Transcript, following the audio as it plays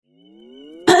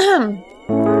Welcome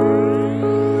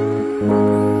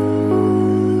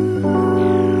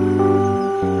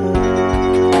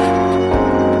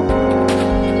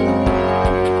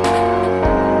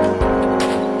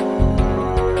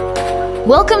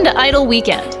to Idle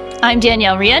Weekend. I'm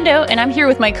Danielle Riendeau, and I'm here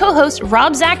with my co-host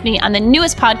Rob Zacny on the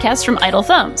newest podcast from Idle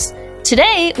Thumbs.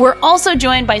 Today, we're also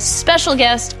joined by special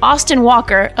guest Austin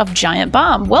Walker of Giant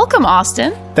Bomb. Welcome,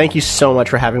 Austin. Thank you so much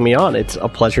for having me on. It's a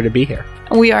pleasure to be here.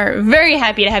 We are very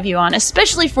happy to have you on,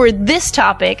 especially for this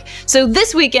topic. So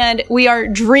this weekend, we are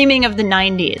dreaming of the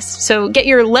 90s. So get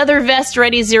your leather vest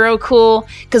ready, Zero Cool,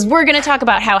 because we're going to talk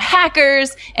about how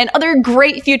hackers and other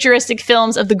great futuristic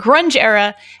films of the grunge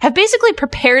era have basically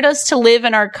prepared us to live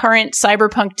in our current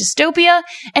cyberpunk dystopia,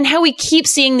 and how we keep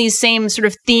seeing these same sort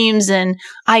of themes and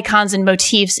icons and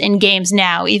motifs in games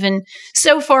now, even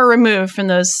so far removed from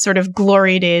those sort of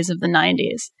glory days of the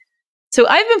 90s. So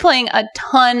I've been playing a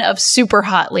ton of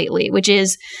Superhot lately, which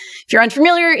is, if you're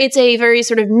unfamiliar, it's a very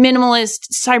sort of minimalist,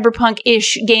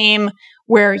 cyberpunk-ish game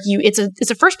where it's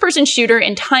a first-person shooter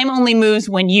and time only moves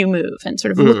when you move, and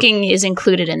sort of looking is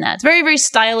included in that. It's very, very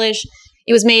stylish.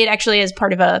 It was made actually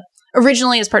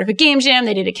originally as part of a game jam.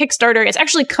 They did a Kickstarter. It's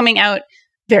actually coming out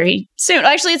very soon.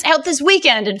 Actually, it's out this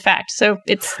weekend, in fact, so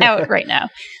it's out right now.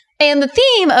 And the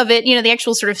theme of it, the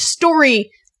actual sort of story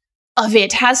of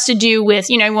it has to do with,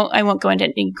 I won't go into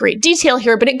any great detail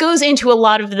here, but it goes into a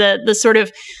lot of the sort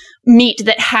of meat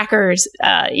that hackers,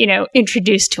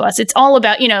 introduced to us. It's all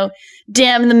about,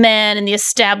 damn the man and the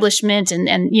establishment and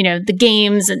the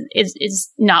games and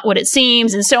is not what it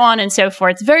seems and so on and so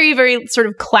forth. It's very, very sort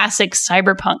of classic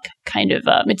cyberpunk kind of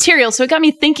material. So it got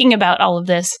me thinking about all of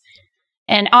this.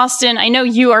 And Austin, I know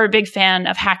you are a big fan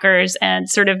of hackers and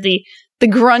sort of the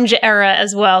grunge era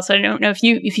as well. So I don't know if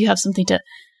you have something to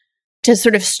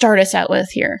sort of start us out with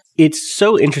here. It's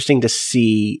so interesting to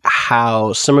see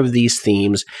how some of these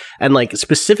themes, and like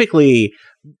specifically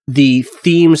the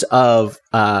themes of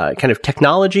kind of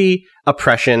technology,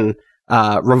 oppression,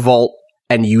 revolt,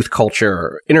 and youth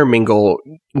culture intermingle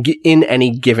in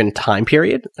any given time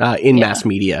period in mass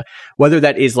media. Whether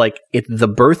that is like the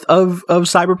birth of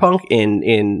cyberpunk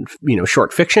in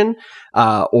short fiction,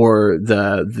 or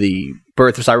the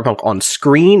birth of cyberpunk on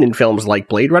screen in films like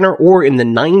Blade Runner, or in the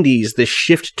 90s, this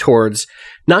shift towards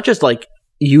not just like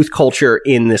youth culture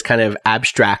in this kind of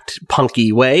abstract,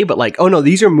 punky way, but like, oh no,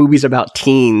 these are movies about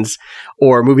teens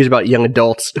or movies about young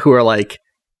adults who are like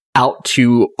out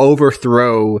to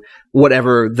overthrow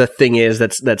whatever the thing is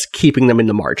that's keeping them in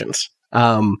the margins.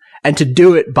 And to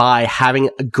do it by having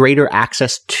greater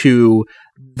access to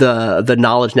the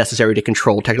knowledge necessary to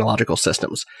control technological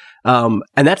systems. And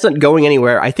that's not going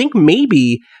anywhere. I think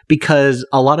maybe because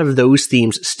a lot of those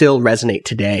themes still resonate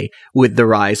today with the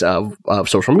rise of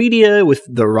social media, with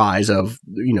the rise of,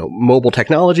 mobile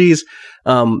technologies.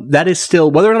 That is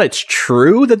still, whether or not it's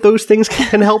true that those things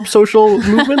can help social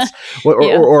movements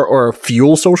or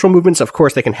fuel social movements, of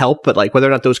course they can help, but like whether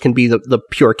or not those can be the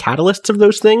pure catalysts of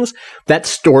those things, that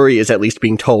story is at least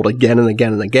being told again and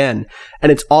again and again. And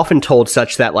it's often told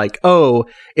such that like, oh,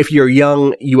 if you're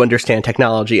young, you understand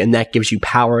technology and that gives you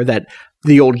power that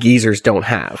the old geezers don't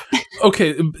have.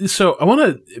 Okay, so I want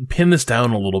to pin this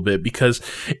down a little bit because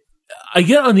I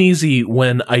get uneasy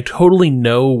when I totally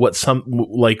know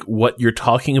what you're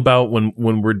talking about when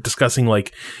we're discussing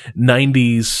like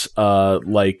 90s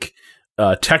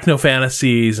techno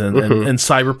fantasies and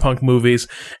cyberpunk movies.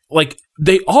 Like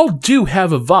they all do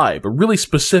have a vibe, a really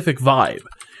specific vibe.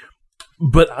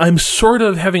 But I'm sort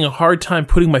of having a hard time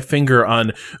putting my finger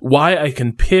on why I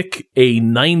can pick a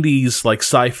 90s like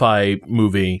sci-fi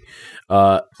movie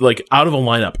like out of a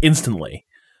lineup instantly.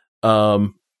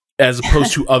 As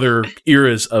opposed to other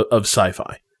eras of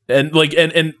sci-fi. And clothes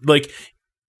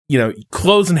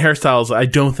and hairstyles I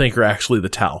don't think are actually the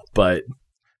tell, but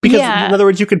because in other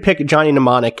words, you could pick Johnny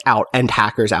Mnemonic out and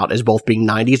Hackers out as both being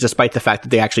 90s, despite the fact that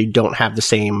they actually don't have the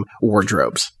same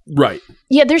wardrobes. Right.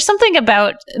 Yeah, there's something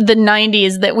about the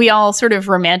 90s that we all sort of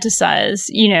romanticize,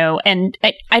 and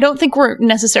I don't think we're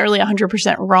necessarily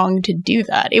 100% wrong to do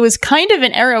that. It was kind of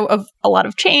an era of a lot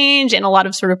of change and a lot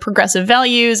of sort of progressive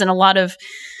values and a lot of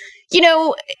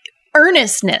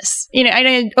earnestness.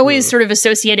 I always sort of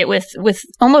associate it with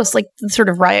almost like the sort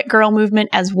of Riot Girl movement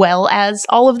as well as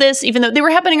all of this, even though they were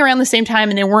happening around the same time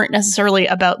and they weren't necessarily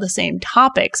about the same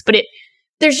topics. But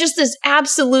there's just this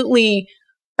absolutely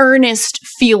earnest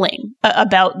feeling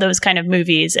about those kind of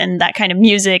movies and that kind of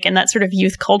music and that sort of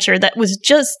youth culture that was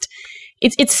just,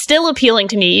 it's still appealing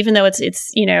to me, even though it's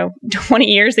 20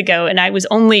 years ago, and I was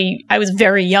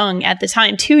very young at the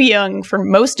time, too young for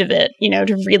most of it,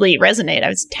 to really resonate. I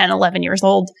was 10, 11 years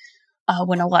old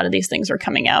when a lot of these things were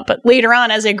coming out. But later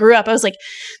on, as I grew up, I was like,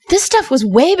 this stuff was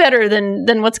way better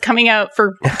than what's coming out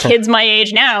for kids my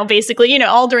age now, basically, you know,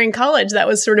 all during college. That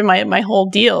was sort of my whole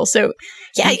deal. So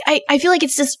yeah, I feel like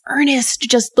it's this earnest,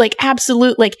 just like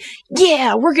absolute, like,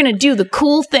 yeah, we're going to do the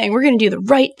cool thing. We're going to do the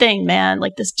right thing, man.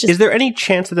 Like this just. Is there any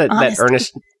chance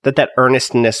that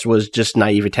earnestness was just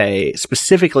naivete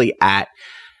specifically at,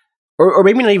 or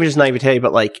maybe not even just naivete,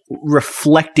 but like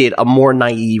reflected a more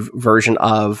naive version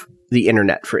of the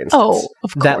internet, for instance? Oh,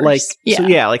 of course. That like, yeah. So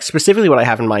yeah, like specifically what I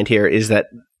have in mind here is that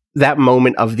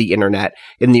moment of the internet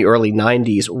in the early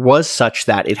 90s was such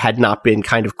that it had not been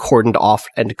kind of cordoned off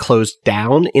and closed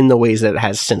down in the ways that it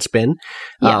has since been.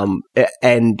 Yeah.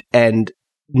 And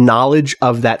knowledge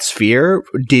of that sphere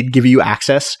did give you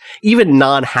access, even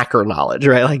non-hacker knowledge,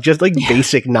 right? Like just like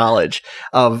basic knowledge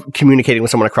of communicating with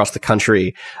someone across the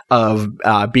country, of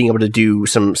being able to do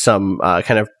some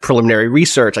kind of preliminary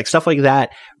research, like stuff like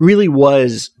that really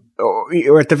was,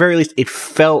 or at the very least, it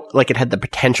felt like it had the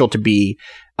potential to be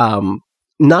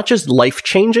not just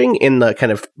life-changing in the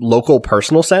kind of local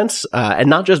personal sense, and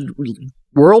not just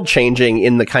world-changing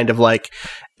in the kind of like,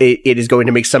 it is going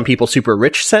to make some people super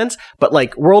rich sense, but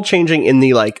like world-changing in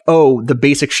the like, oh, the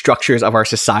basic structures of our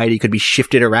society could be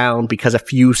shifted around because a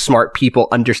few smart people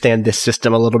understand this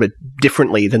system a little bit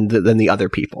differently than the other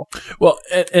people. Well,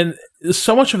 and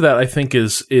so much of that I think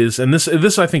is and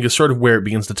this I think is sort of where it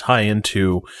begins to tie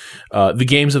into the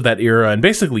games of that era and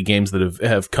basically games that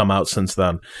have come out since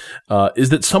then, is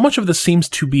that so much of this seems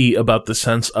to be about the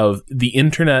sense of the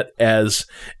internet as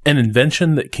an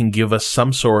invention that can give us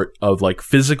some sort of like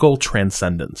physical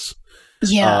transcendence.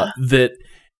 Yeah. That,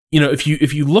 you know, if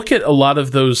you look at a lot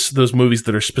of those movies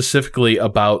that are specifically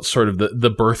about sort of the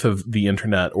birth of the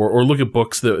internet, or look at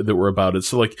books that were about it.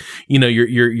 So like, you know,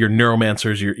 your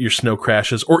Neuromancers, your Snow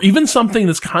Crashes, or even something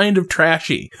that's kind of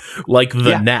trashy, like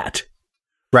The Net.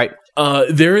 Right.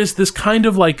 There is this kind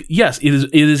of like, yes,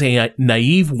 it is a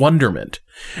naive wonderment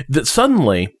that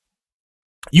suddenly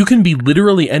you can be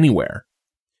literally anywhere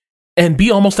and be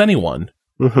almost anyone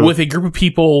with a group of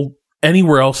people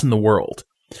anywhere else in the world.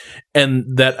 And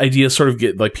that idea sort of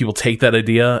get like people take that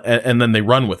idea and then they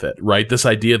run with it, right? This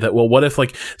idea that, well, what if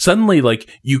like suddenly like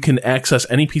you can access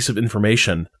any piece of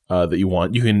information that you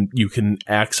want. You can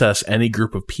access any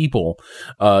group of people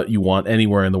you want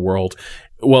anywhere in the world.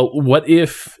 Well, what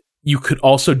if you could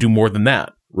also do more than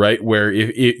that, right? Where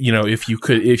if you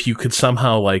could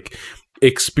somehow like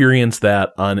experience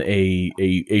that on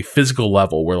a physical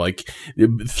level, where like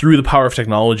through the power of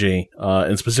technology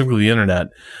and specifically the internet,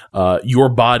 your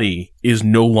body is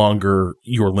no longer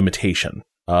your limitation.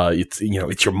 It's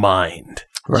your mind.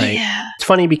 Right. Yeah. It's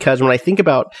funny because when I think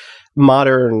about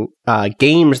modern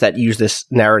games that use this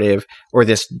narrative or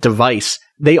this device,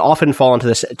 they often fall into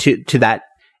this to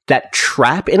that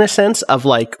trap in a sense of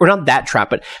like, or not that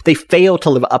trap, but they fail to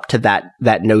live up to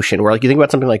that notion. Where like you think about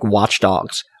something like Watch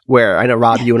Dogs, where I know,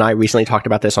 Rob, you and I recently talked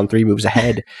about this on 3 Moves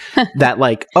Ahead, that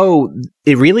like, oh,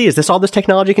 it really is this all this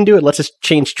technology can do? It lets us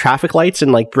change traffic lights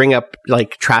and like bring up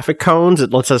like traffic cones.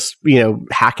 It lets us,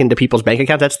 hack into people's bank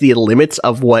accounts. That's the limits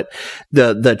of what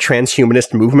the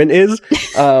transhumanist movement is.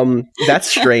 That's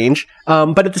strange.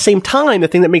 But at the same time, the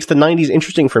thing that makes the 90s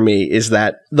interesting for me is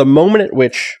that the moment at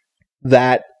which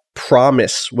that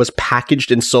promise was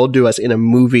packaged and sold to us in a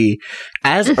movie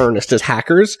as earnest as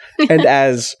Hackers and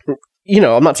as,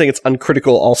 I'm not saying it's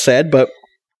uncritical all said, but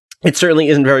it certainly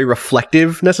isn't very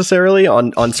reflective necessarily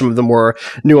on some of the more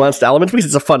nuanced elements, because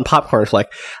it's a fun popcorn flick,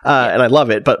 and I love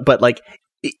it. But like,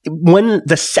 when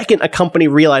the second a company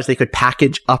realized they could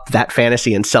package up that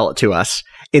fantasy and sell it to us,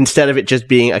 instead of it just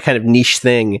being a kind of niche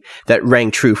thing that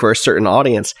rang true for a certain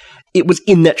audience, it was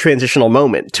in that transitional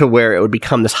moment to where it would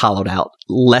become this hollowed out,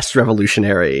 less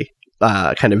revolutionary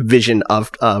kind of vision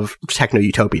of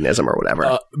techno-utopianism or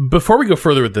whatever. Before we go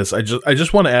further with this, I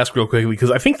just want to ask real quickly,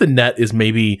 because I think The Net is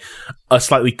maybe a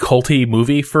slightly culty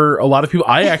movie for a lot of people.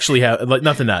 I actually have, like,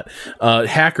 not The Net,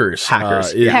 Hackers.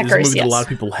 Hackers, is a movie yes. that a lot of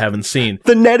people haven't seen.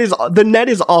 The Net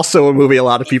is also a movie a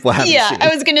lot of people haven't seen. Yeah,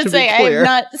 I was going to say, I have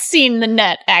not seen The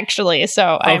Net, actually,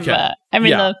 so Okay. I'm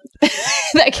in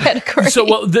that category. So,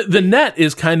 well, the Net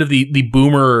is kind of the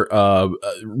boomer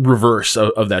reverse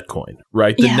of that coin,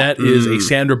 right? The Net is a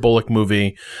Sandra Bullock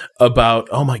movie about,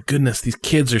 oh my goodness, these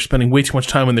kids are spending way too much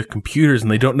time on their computers and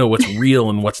they don't know what's real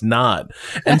and what's not.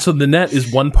 And so the Net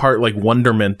is one part like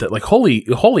wonderment that like,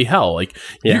 holy hell, like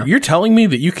you're telling me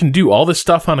that you can do all this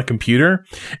stuff on a computer?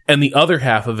 And the other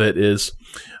half of it is,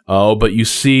 oh, but you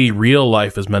see, real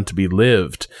life is meant to be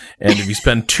lived. And if you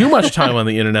spend too much time on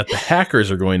the internet, the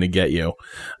hackers are going to get you.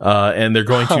 And they're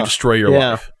going to destroy your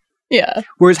life. Yeah.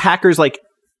 Whereas Hackers, like,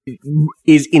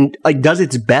 does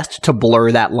its best to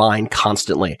blur that line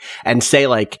constantly and say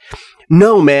like,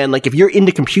 no, man, like if you're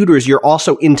into computers, you're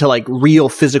also into like real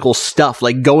physical stuff,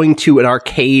 like going to an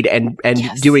arcade and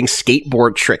doing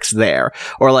skateboard tricks there,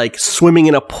 or like swimming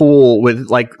in a pool with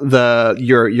like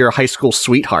your high school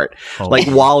sweetheart, like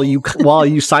while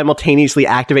you simultaneously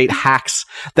activate hacks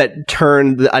that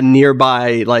turn a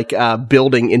nearby like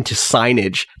building into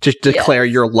signage to declare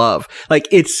your love. Like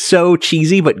it's so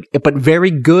cheesy, but very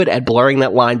good at blurring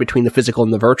that line between the physical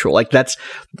and the virtual. Like that's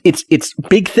its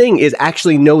big thing is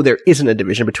actually no, there isn't a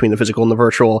division between the physical and the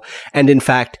virtual, and in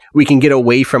fact we can get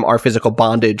away from our physical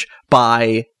bondage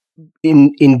by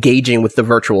engaging with the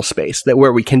virtual space, that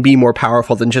where we can be more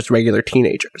powerful than just regular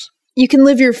teenagers. You can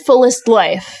live your fullest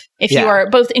life if you are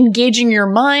both engaging your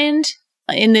mind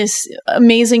in this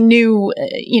amazing new,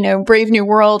 brave new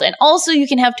world, and also you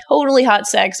can have totally hot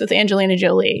sex with Angelina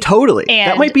Jolie. Totally.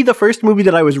 That might be the first movie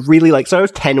that I was really like, so I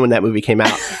was 10 when that movie came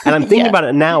out, and I'm thinking about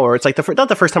it now, where it's like not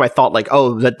the first time I thought like,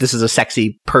 oh, that this is a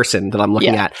sexy person that I'm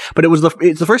looking at, but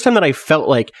it's the first time that I felt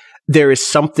like there is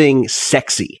something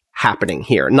sexy happening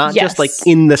here, not just like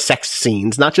in the sex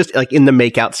scenes, not just like in the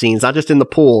makeout scenes, not just in the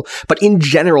pool, but in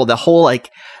general, the whole like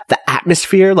the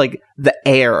atmosphere, like the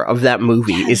air of that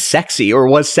movie is sexy, or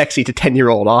was sexy to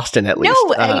 10-year-old Austin at least.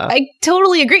 No, I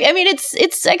totally agree. I mean,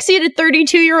 it's sexy to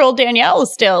 32-year-old Danielle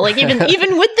still, like even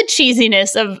with the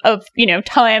cheesiness of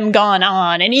time gone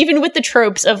on, and even with the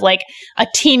tropes of like a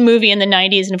teen movie in the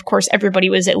 90s, and of course everybody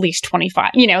was at least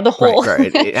 25. The whole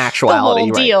actuality, the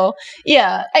whole deal.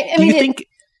 Yeah, I mean,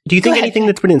 do you think anything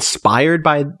that's been inspired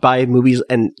by movies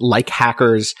and like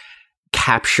Hackers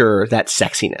capture that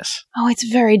sexiness? Oh, it's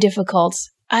very difficult.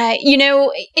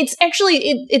 It's actually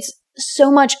it's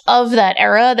so much of that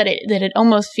era that it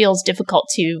almost feels difficult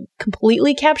to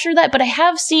completely capture that. But I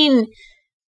have seen,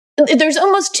 there's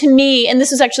almost, to me, and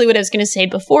this is actually what I was going to say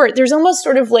before, there's almost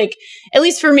sort of like, at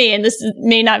least for me, and this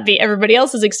may not be everybody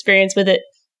else's experience with it,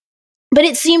 but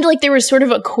it seemed like there was sort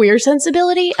of a queer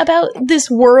sensibility about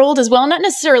this world as well. Not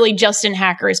necessarily just in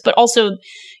Hackers, but also,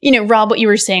 Rob, what you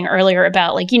were saying earlier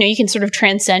about like, you can sort of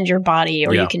transcend your body,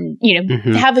 or you can,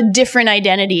 have a different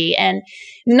identity. And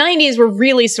the 90s were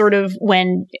really sort of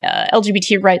when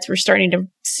LGBT rights were starting to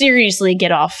seriously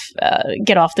get off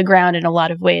the ground in a lot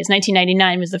of ways.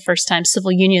 1999 was the first time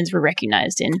civil unions were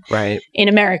recognized in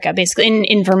America, basically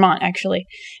in Vermont, actually.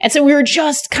 And so we were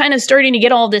just kind of starting to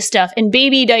get all this stuff. And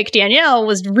baby Dyke Danielle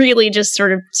was really just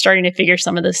sort of starting to figure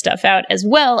some of this stuff out as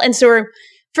well. And so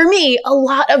for me, a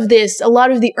lot of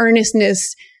the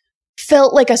earnestness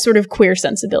felt like a sort of queer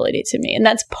sensibility to me. And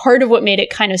that's part of what made it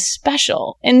kind of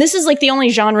special. And this is like the only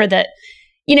genre that,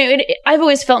 I've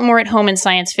always felt more at home in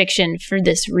science fiction for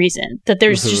this reason, that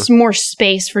there's just more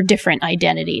space for different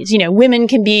identities. Women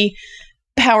can be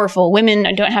powerful.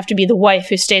 Women don't have to be the wife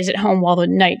who stays at home while the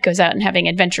knight goes out and having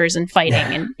adventures and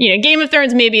fighting. And, Game of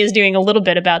Thrones maybe is doing a little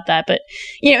bit about that. But,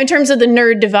 in terms of the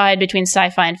nerd divide between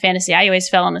sci-fi and fantasy, I always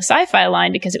fell on the sci-fi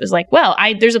line because it was like, well,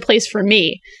 there's a place for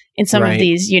me in some of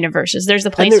these universes. There's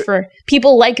a place for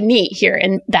people like me here,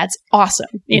 and that's awesome.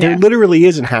 There literally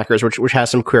is in Hackers, which has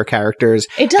some queer characters.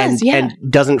 It does, and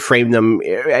doesn't frame them.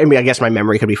 I mean, I guess my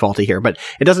memory could be faulty here, but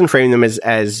it doesn't frame them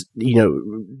as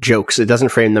jokes. It doesn't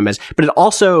frame them as, but it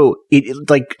also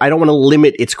I don't want to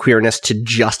limit its queerness to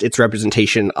just its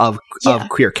representation of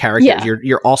queer characters. Yeah.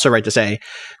 You're also right to say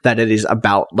that it is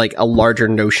about like a larger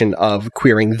notion of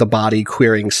queering the body,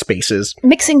 queering spaces,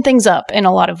 mixing things up in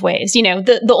a lot of ways.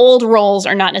 The old roles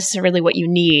are not necessarily what you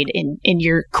need in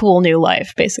your cool new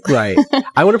life, basically. Right.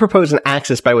 I want to propose an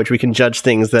axis by which we can judge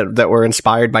things that were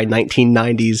inspired by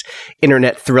 1990s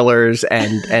internet thrillers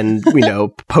and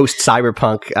post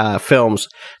cyberpunk films.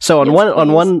 So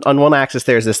on one axis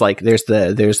there's this like there's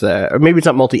the or maybe it's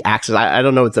not multi-axis. I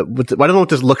don't know I don't know what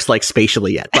this looks like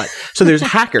spatially yet. But so there's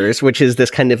Hackers, which is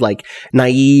this kind of like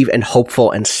naive and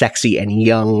hopeful and sexy and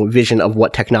young vision of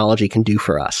what technology can do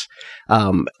for us.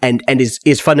 And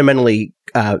is fundamentally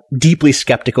deeply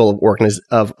skeptical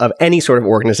of any sort of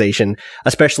organization,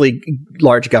 especially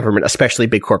large government, especially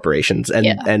big corporations,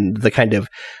 and the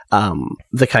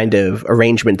kind of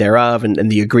arrangement thereof,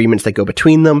 and the agreements that go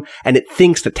between them. And it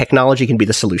thinks that technology can be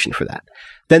the solution for that.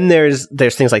 Then there's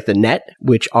things like the net,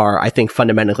 which are, I think,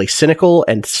 fundamentally cynical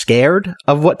and scared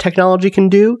of what technology can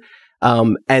do.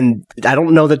 And I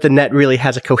don't know that the net really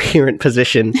has a coherent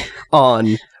position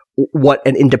on what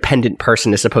an independent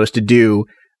person is supposed to do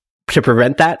to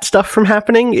prevent that stuff from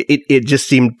happening. It just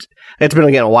seemed, it's been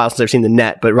again a while since I've seen the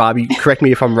net, but Rob, you correct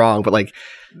me if I'm wrong, but like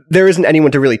there isn't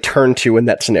anyone to really turn to in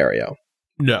that scenario.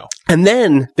 No. And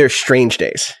then there's Strange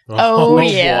Days. Oh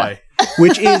yeah. Boy.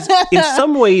 which is in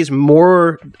some ways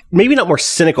more, maybe not more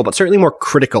cynical, but certainly more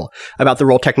critical about the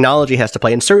role technology has to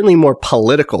play, and certainly more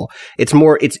political. It's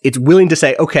willing to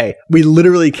say, okay, we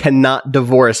literally cannot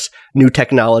divorce new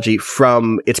technology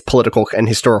from its political and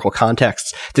historical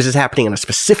contexts. This is happening in a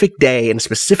specific day, in a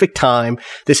specific time.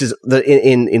 This is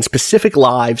in specific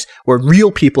lives where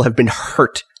real people have been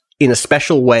hurt in a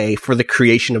special way for the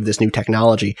creation of this new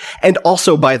technology. And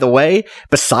also, by the way,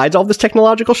 besides all this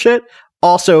technological shit,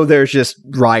 also there's just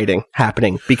rioting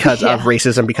happening because of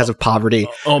racism, because of poverty.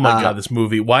 Oh my God, this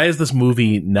movie. Why is this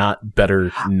movie not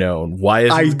better known? Why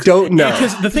is I don't know.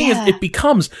 Because the thing is, it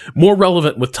becomes more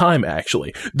relevant with time,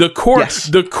 actually. The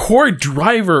core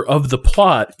driver of the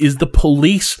plot is the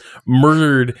police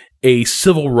murdered a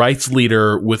civil rights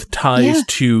leader with ties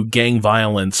to gang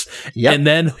violence and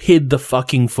then hid the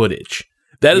fucking footage.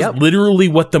 That is literally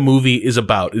what the movie is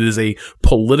about. It is a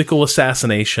political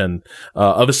assassination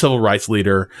of a civil rights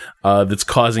leader that's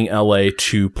causing LA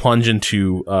to plunge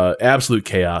into absolute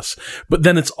chaos. But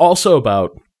then it's also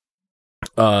about,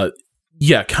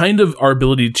 kind of our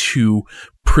ability to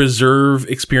preserve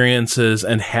experiences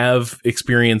and have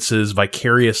experiences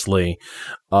vicariously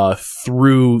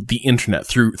through the internet,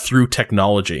 through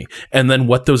technology, and then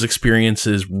what those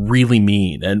experiences really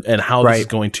mean and how this is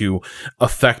going to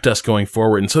affect us going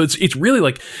forward. And so it's really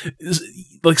like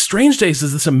Strange Days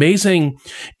is this amazing,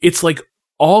 it's like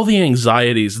all the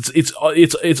anxieties, it's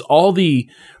all the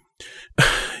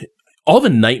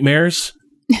nightmares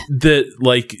that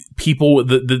like people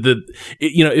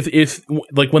if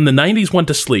like when the 90s went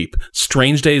to sleep,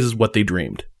 Strange Days is what they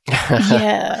dreamed.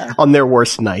 On their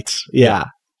worst nights.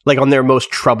 Like on their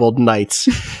most troubled nights,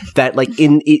 that like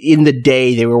in the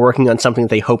day they were working on something that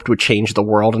they hoped would change the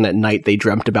world, and at night they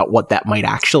dreamt about what that might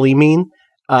actually mean.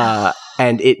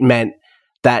 And it meant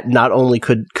that not only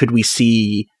could we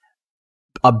see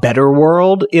a better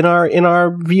world in our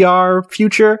VR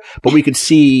future, but we could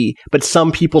see, but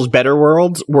some people's better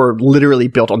worlds were literally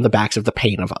built on the backs of the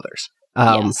pain of others.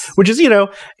 Which is,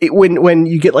 when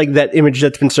you get like that image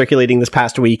that's been circulating this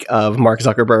past week of Mark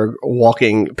Zuckerberg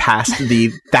walking past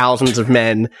the thousands of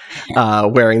men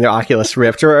wearing their Oculus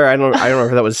Rift, or I don't know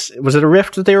if that was it a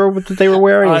Rift that they were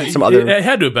wearing, or some other. It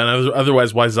had to have been.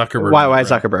 Otherwise, why Zuckerberg? Why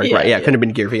Zuckerberg? Right? Yeah, it couldn't have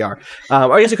been Gear VR.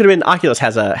 Or I guess it could have been Oculus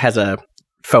has a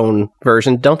phone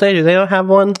version, don't they? Do they not have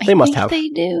one? They must have. They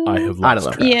do. I have. I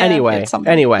don't know. Yeah, anyway,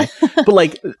 but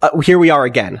like here we are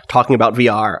again talking about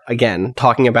VR again,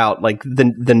 talking about like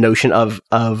the notion of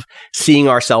seeing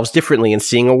ourselves differently and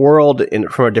seeing a world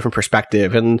from a different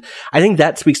perspective. And I think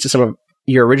that speaks to some of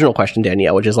your original question,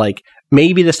 Danielle, which is like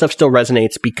maybe this stuff still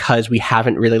resonates because we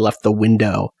haven't really left the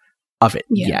window of it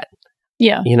yet.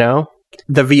 Yeah,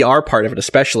 the VR part of it,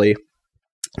 especially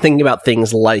thinking about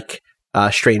things like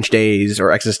Strange Days or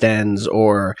Existenz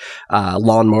or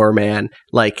Lawnmower Man,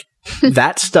 like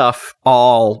that stuff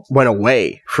all went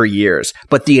away for years.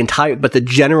 But the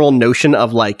general notion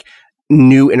of like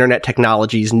new internet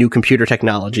technologies, new computer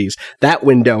technologies, that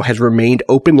window has remained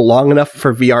open long enough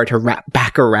for VR to wrap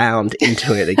back around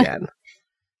into it again.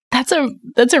 That's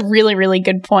a really, really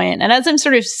good point. And as I'm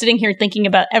sort of sitting here thinking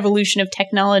about evolution of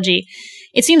technology,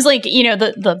 it seems like,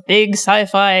 the big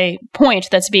sci-fi point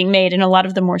that's being made in a lot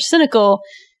of the more cynical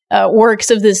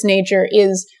works of this nature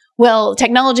is, well,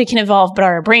 technology can evolve, but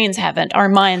our brains haven't. Our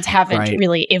minds haven't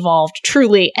really evolved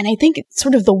truly. And I think it's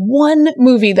sort of the one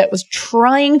movie that was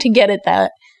trying to get at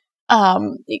that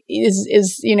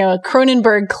is a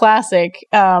Cronenberg classic.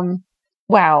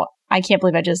 Wow. I can't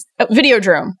believe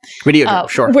Videodrome. Videodrome,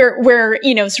 sure. Where,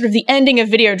 sort of the ending of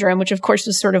Videodrome, which of course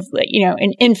was sort of like,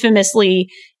 an infamously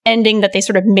ending that they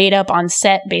sort of made up on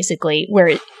set, basically,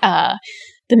 where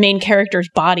the main character's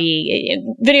body,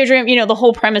 Videodrome, the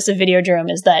whole premise of Videodrome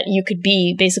is that you could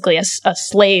be basically a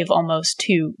slave almost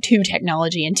to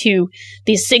technology and to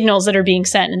these signals that are being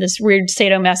sent in this weird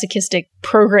sadomasochistic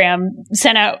program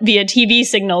sent out via TV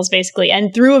signals, basically,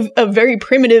 and through a very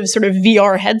primitive sort of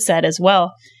VR headset as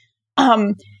well.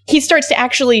 He starts to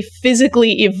actually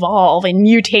physically evolve and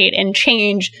mutate and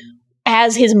change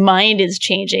as his mind is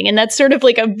changing. And that's sort of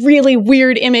like a really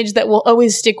weird image that will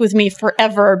always stick with me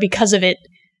forever because of it.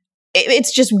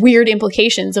 It's just weird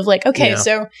implications of like, okay,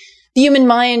 so the human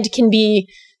mind can be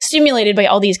stimulated by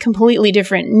all these completely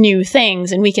different new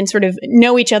things, and we can sort of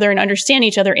know each other and understand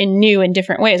each other in new and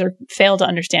different ways, or fail to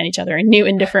understand each other in new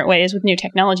and different ways with new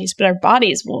technologies. But our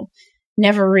bodies will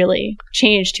never really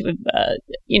change to,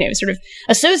 sort of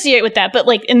associate with that. But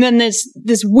like, and then this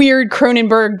weird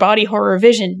Cronenberg body horror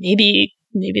vision, maybe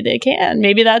they can.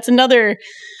 Maybe that's another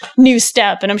new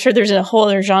step. And I'm sure there's a whole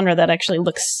other genre that actually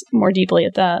looks more deeply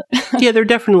at that. Yeah, there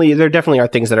definitely are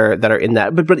things that are in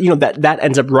that. But that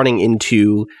ends up running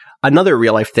into another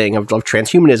real life thing of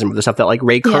transhumanism, of the stuff that like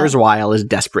Ray Kurzweil is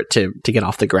desperate to get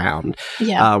off the ground,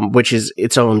 which is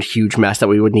its own huge mess that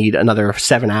we would need another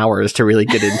 7 hours to really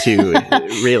get into.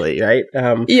 Really, right?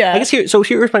 I guess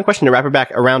here's my question to wrap it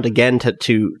back around again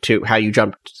to how you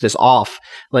jumped this off.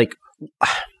 Like,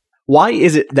 why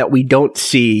is it that we don't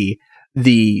see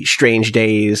the Strange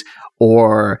Days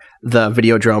or the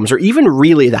Videodromes, or even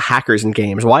really the hackers in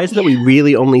games? Why is it that we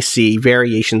really only see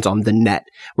variations on the net,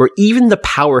 where even the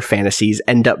power fantasies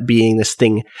end up being this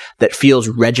thing that feels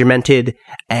regimented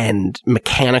and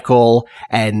mechanical,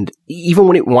 and even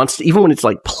when it's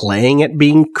like playing at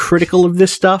being critical of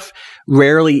this stuff,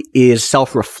 rarely is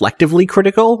self-reflectively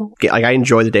critical. Like, I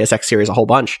enjoy the Deus Ex series a whole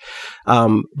bunch,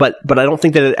 but I don't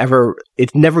think that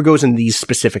it never goes in these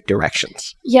specific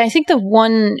directions. Yeah, I think the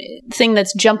one thing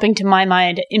that's jumping to my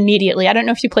mind immediately, I don't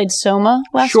know if you played Soma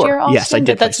last year, Austin, yes, I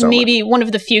did. But that's Soma. Maybe one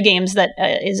of the few games that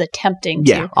is attempting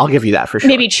to. Yeah, I'll give you that for sure.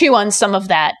 Maybe chew on some of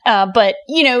that, but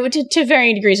to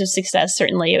varying degrees of success.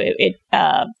 Certainly,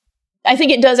 I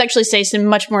think it does actually say some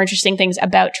much more interesting things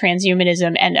about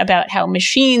transhumanism and about how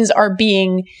machines are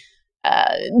being,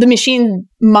 the machine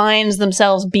minds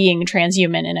themselves being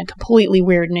transhuman in a completely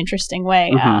weird and interesting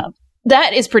way.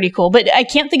 That is pretty cool, but I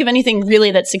can't think of anything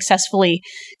really that successfully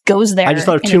goes there. I just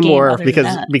thought of two more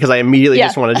because I immediately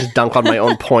just want to just dunk on my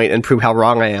own point and prove how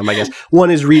wrong I am, I guess. One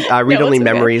is Read-Only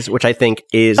Memories, which I think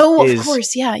is of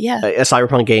course, a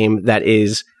cyberpunk game that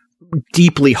is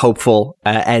deeply hopeful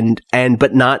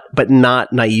but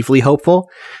not naively hopeful,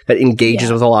 that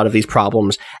engages with a lot of these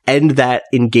problems, and that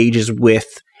engages with,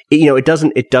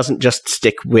 it doesn't just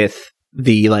stick with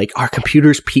the, like, can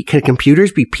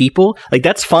computers be people? Like,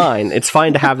 that's fine. It's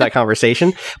fine to have that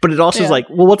conversation, but it also is like,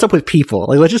 well, what's up with people?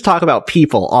 Like, let's just talk about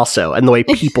people also, and the way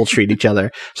people treat each other.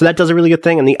 So that does a really good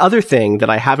thing. And the other thing that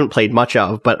I haven't played much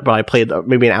of, but I played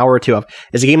maybe an hour or two of,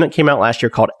 is a game that came out last year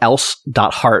called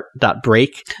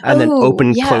else.heart.break, and then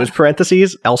close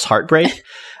parentheses, else heartbreak.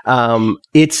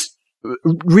 It's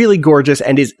really gorgeous,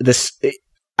 and is this,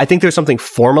 I think there's something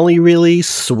formally really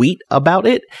sweet about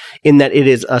it, in that it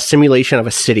is a simulation of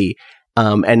a city,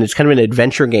 and it's kind of an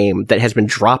adventure game that has been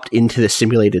dropped into the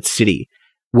simulated city,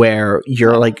 where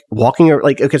you're like walking,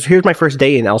 okay, so here's my first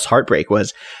day in Else Heartbreak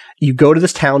was, you go to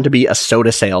this town to be a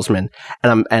soda salesman,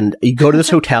 and you go to this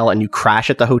hotel and you crash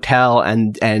at the hotel,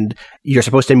 and you're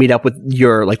supposed to meet up with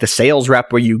your, like, the sales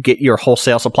rep, where you get your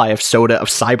wholesale supply of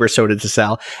cyber soda to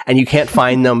sell, and you can't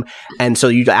find them. And so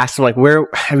you ask them, like, where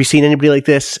have you seen anybody like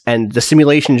this? And the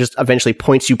simulation just eventually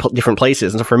points you different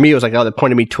places. And so for me, it was like, they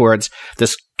pointed me towards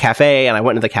this cafe, and I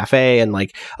went into the cafe, and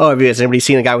like, has anybody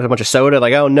seen a guy with a bunch of soda?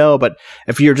 Like, oh no, but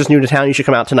if you're just new to town, you should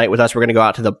come out tonight with us. We're going to go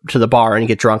out to the bar and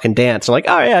get drunk and dance. I'm like,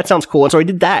 oh yeah, it sounds cool. And so I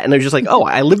did that, and they're just like, oh,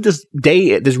 I lived this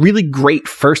really great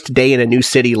first day in a new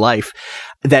city life,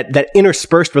 that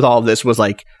interspersed with all of this was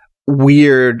like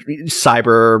weird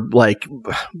cyber, like,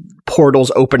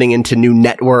 portals opening into new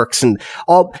networks and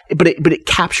all, but it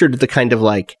captured the kind of,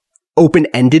 like,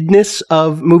 open-endedness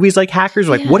of movies like Hackers.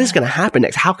 Like, what is going to happen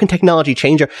next? How can technology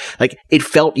change? Like, it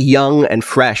felt young and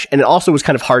fresh, and it also was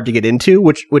kind of hard to get into,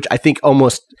 which I think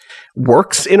almost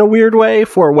works in a weird way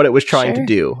for what it was trying to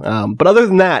do. But other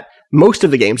than that, most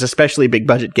of the games, especially big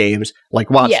budget games like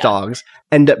Watch Dogs,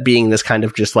 end up being this kind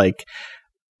of just, like,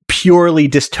 purely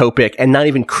dystopic, and not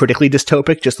even critically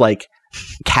dystopic, just like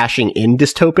cashing in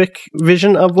dystopic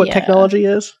vision of what technology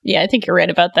is. Yeah, I think you're right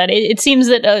about that. It seems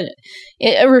that a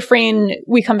refrain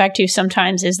we come back to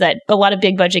sometimes is that a lot of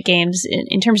big budget games,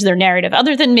 in terms of their narrative,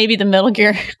 other than maybe the Metal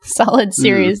Gear Solid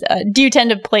series, do tend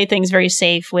to play things very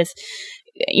safe with,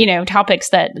 topics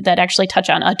that actually touch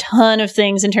on a ton of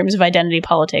things in terms of identity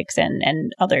politics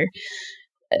and other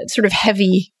sort of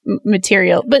heavy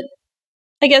material. But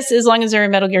I guess as long as there are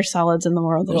Metal Gear Solids in the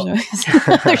world,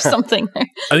 there's something there.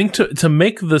 I think to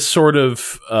make the sort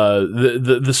of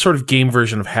the sort of game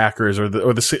version of Hackers, or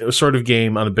the sort of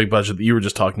game on a big budget that you were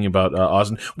just talking about,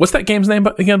 Austin. What's that game's name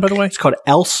again, by the way? It's called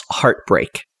Else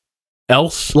Heartbreak.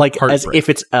 Else, like Heartbreak. As if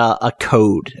it's a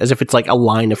code, as if it's like a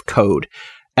line of code.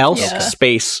 Else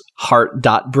space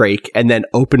heart.break, and then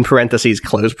open parentheses,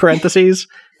 close parentheses.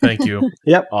 Thank you.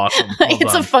 Yep. Awesome.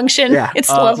 It's a function. Yeah. It's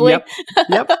lovely.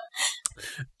 Yep.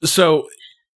 So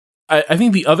I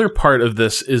think the other part of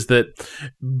this is that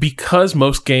because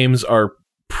most games are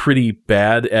pretty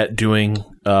bad at doing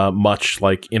much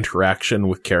like interaction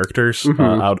with characters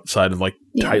outside of like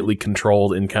tightly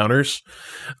controlled encounters,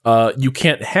 you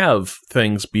can't have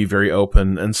things be very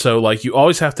open. And so like you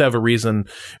always have to have a reason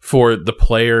for the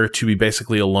player to be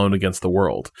basically alone against the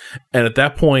world. And at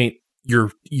that point,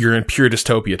 you're in pure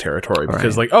dystopia territory,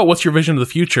 because like, oh, what's your vision of the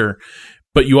future?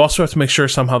 but you also have to make sure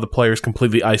somehow the player is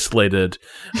completely isolated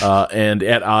and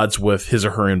at odds with his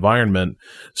or her environment.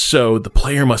 So the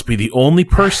player must be the only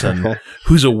person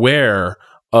who's aware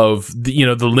of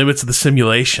the limits of the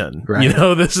simulation. Right.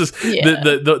 This is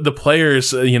the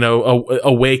players,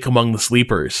 awake among the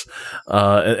sleepers.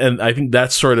 And I think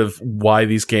that's sort of why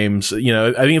these games,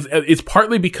 I think it's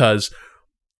partly because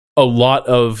a lot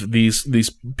of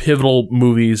these pivotal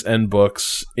movies and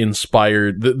books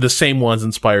inspired the same ones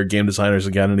inspired game designers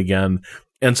again and again.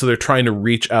 And so they're trying to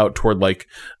reach out toward like,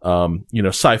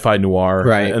 sci-fi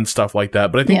noir and stuff like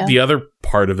that. But I think the other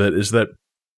part of it is that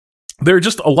there are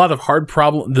just a lot of hard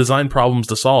design problems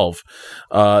to solve,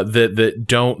 that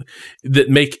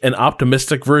make an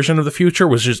optimistic version of the future,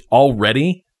 which is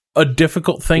already a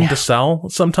difficult thing to sell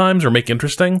sometimes or make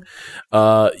interesting.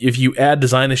 If you add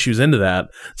design issues into that,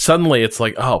 suddenly it's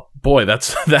like, oh boy,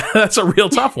 that's a real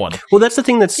tough one. Well, that's the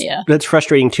thing that's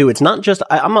frustrating too. It's not just,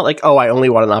 I'm not like, oh, I only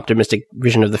want an optimistic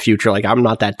vision of the future. Like, I'm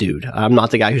not that dude. I'm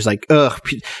not the guy who's like, ugh,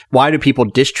 why do people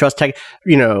distrust tech?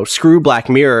 Screw Black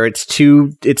Mirror. It's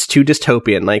too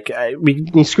dystopian. Like,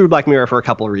 we screw Black Mirror for a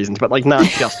couple of reasons, but like not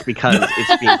just because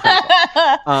it's being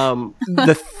critical.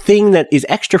 The thing that is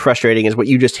extra frustrating is what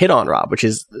you just hit on, Rob, which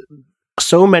is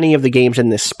so many of the games in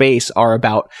this space are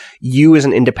about you as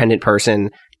an independent person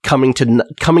coming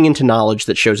into knowledge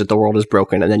that shows that the world is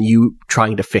broken and then you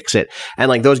trying to fix it. And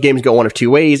like those games go one of two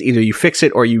ways. Either you fix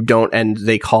it or you don't, and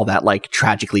they call that like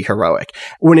tragically heroic.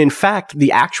 When in fact,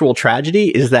 the actual tragedy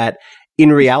is that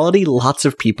in reality, lots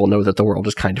of people know that the world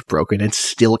is kind of broken and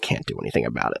still can't do anything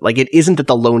about it. Like, it isn't that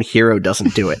the lone hero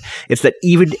doesn't do it. It's that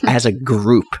even as a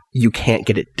group, you can't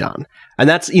get it done. And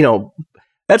that's,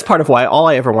 that's part of why all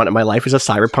I ever want in my life is a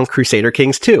Cyberpunk Crusader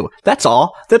Kings 2. That's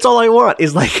all. That's all I want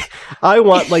is like, I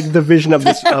want like the vision of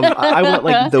this. I want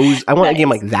like those, I want a game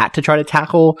like that to try to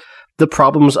tackle the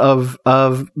problems of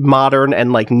modern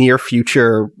and like near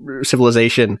future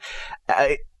civilization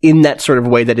in that sort of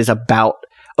way that is about,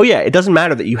 oh yeah, it doesn't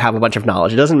matter that you have a bunch of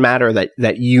knowledge. It doesn't matter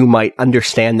that you might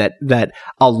understand that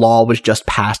a law was just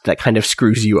passed that kind of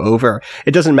screws you over.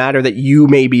 It doesn't matter that you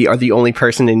maybe are the only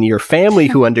person in your family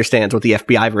who understands what the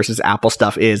FBI versus Apple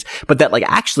stuff is, but that like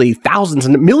actually thousands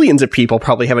and millions of people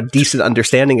probably have a decent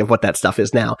understanding of what that stuff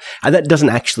is now. And that doesn't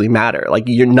actually matter. Like,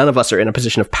 none of us are in a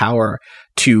position of power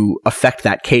to affect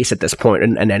that case at this point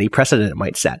and any precedent it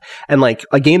might set. And like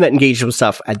a game that engages with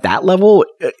stuff at that level,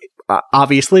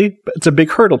 obviously, it's a big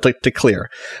hurdle to clear,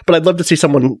 but I'd love to see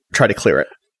someone try to clear it.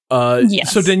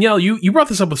 Yes. So Danielle, you brought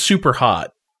this up with Super Hot,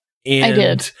 and I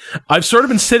did. I've sort of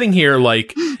been sitting here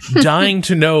like dying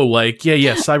to know, like,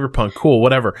 Cyberpunk, cool,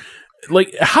 whatever.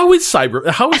 Like, how is Super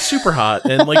Hot,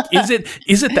 and like, is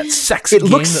it that sexy? It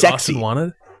looks game that sexy. Austin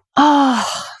wanted.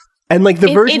 Oh. And like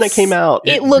the version that came out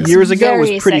years ago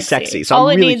was pretty sexy. So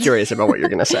I'm really curious about what you're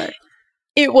going to say.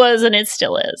 It was, and it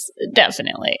still is,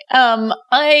 definitely.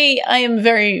 I am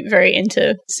very, very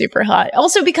into Super Hot.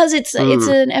 Also because it's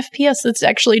an FPS that's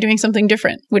actually doing something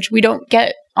different, which we don't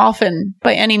get often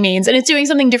by any means. And it's doing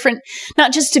something different,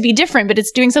 not just to be different, but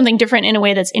it's doing something different in a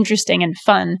way that's interesting and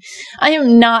fun. I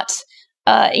am not,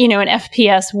 an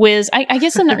FPS whiz. I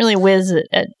guess I'm not really a whiz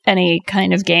at any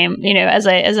kind of game, as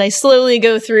I slowly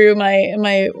go through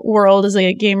my world as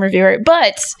a game reviewer.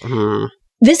 But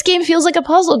this game feels like a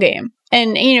puzzle game.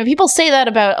 And, people say that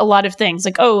about a lot of things,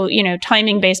 like, oh,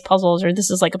 timing-based puzzles, or this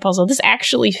is like a puzzle. This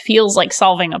actually feels like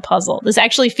solving a puzzle. This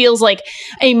actually feels like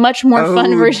a much more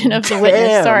fun version of The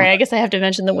Witness. Sorry, I guess I have to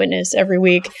mention The Witness every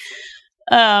week.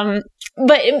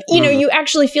 But, you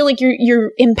actually feel like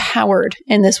you're empowered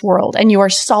in this world, and you are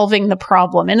solving the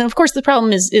problem. And, of course, the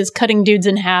problem is cutting dudes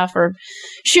in half or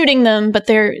shooting them, but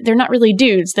they're not really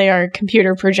dudes. They are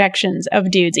computer projections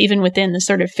of dudes, even within the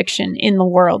sort of fiction in the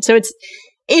world. So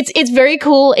it's very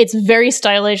cool. It's very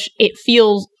stylish. It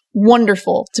feels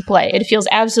wonderful to play. It feels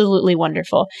absolutely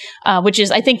wonderful, which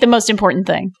is, I think, the most important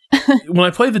thing. When I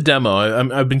played the demo,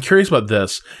 I've been curious about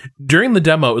this. During the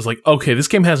demo, it was like, okay, this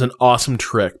game has an awesome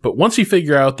trick, but once you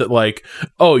figure out that, like,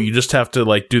 oh, you just have to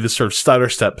like do this sort of stutter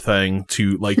step thing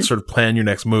to like sort of plan your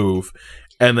next move,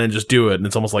 and then just do it, and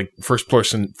it's almost like first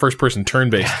person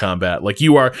turn-based combat. Like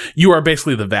you are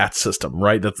basically the VAT system,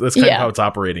 right? That's kind of how it's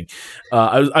operating.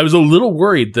 I was a little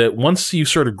worried that once you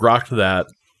sort of grokked that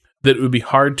it would be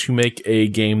hard to make a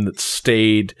game that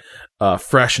stayed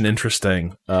fresh and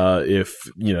interesting if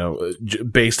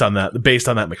based on that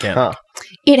mechanic. Huh.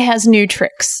 It has new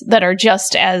tricks that are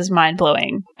just as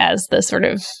mind-blowing as the sort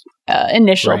of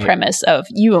initial premise of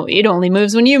it only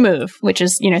moves when you move, which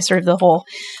is sort of the whole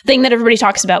thing that everybody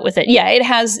talks about with it. Yeah, it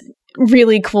has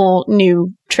really cool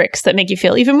new tricks that make you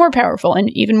feel even more powerful and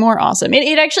even more awesome.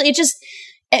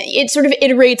 it sort of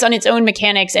iterates on its own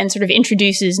mechanics and sort of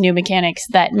introduces new mechanics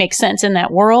that make sense in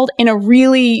that world in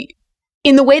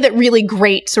the way that really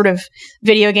great sort of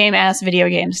video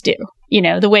games do. You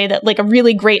know, the way that like a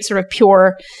really great sort of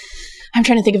pure, I'm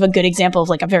trying to think of a good example of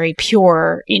like a very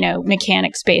pure, you know,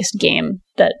 mechanics-based game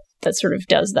that sort of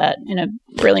does that in a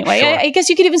brilliant way. Sure. I guess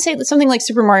you could even say that something like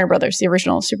Super Mario Brothers, the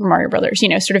original Super Mario Brothers, you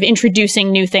know, sort of introducing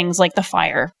new things like the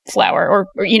fire flower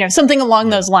or you know, something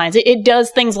along those lines. It does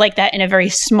things like that in a very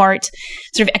smart,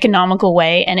 sort of economical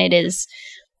way, and it's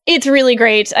really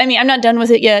great. I mean, I'm not done with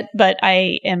it yet, but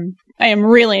I am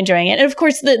really enjoying it. And of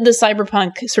course, the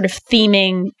cyberpunk sort of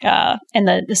theming and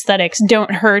the aesthetics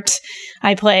don't hurt.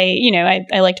 I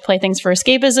like to play things for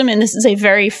escapism, and this is a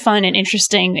very fun and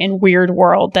interesting and weird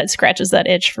world that scratches that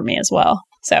itch for me as well.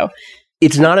 So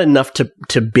it's not enough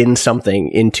to bin something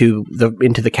into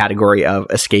the category of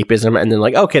escapism and then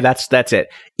like, okay, that's it.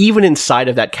 Even inside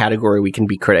of that category, we can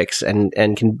be critics and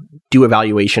can do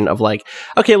evaluation of like,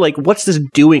 okay, like what's this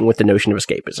doing with the notion of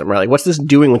escapism, right? Like what's this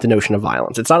doing with the notion of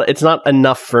violence? It's not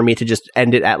enough for me to just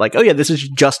end it at like, oh yeah, this is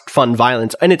just fun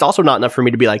violence. And it's also not enough for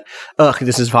me to be like, ugh,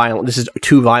 this is violent. This is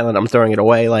too violent. I'm throwing it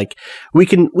away. Like we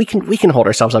can hold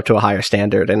ourselves up to a higher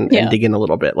standard and dig in a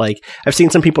little bit. Like I've seen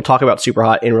some people talk about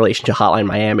Superhot in relation to Hotline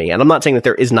Miami, and I'm not saying that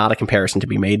there is not a comparison to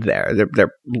be made there.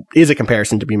 There is a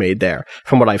comparison to be made there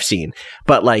from what I've seen,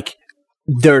 but like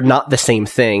they're not the same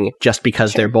thing just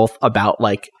because they're both about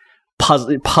like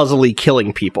puzzly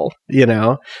killing people. You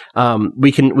know,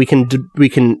 we can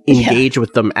engage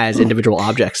with them as individual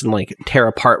objects and like tear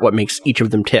apart what makes each of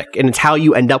them tick. And it's how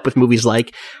you end up with movies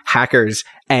like Hackers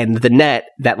and The Net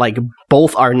that like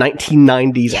both are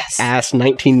 1990s ass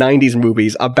 1990s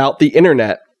movies about the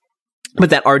internet, but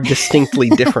that are distinctly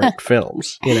different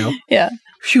films, you know? Yeah.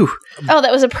 Phew. Oh,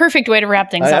 that was a perfect way to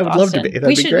wrap things up. I would love to be. That'd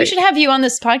be great. We should have you on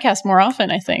this podcast more often,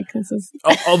 I think. This is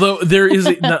Although there is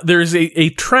a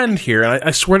trend here, and I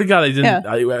swear to God, I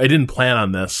didn't plan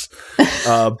on this,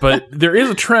 but there is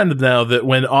a trend now that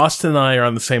when Austin and I are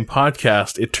on the same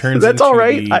podcast, it turns into all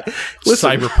right. the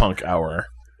Cyberpunk Hour.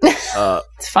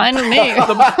 It's fine with me.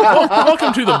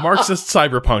 Welcome to the Marxist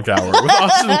Cyberpunk Hour with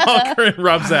Austin Walker and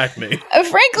Rob Zachney.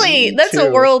 Frankly, that's a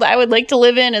world I would like to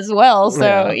live in as well.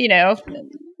 So, you know,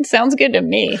 it sounds good to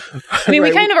me. I mean,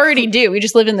 we kind of already do. We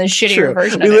just live in this shittier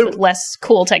version of it with less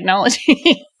cool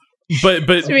technology. But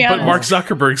Mark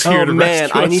Zuckerberg's here to rescue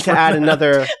us. I need to add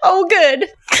another. Oh, good.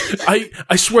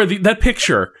 I swear that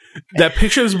picture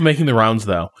is making the rounds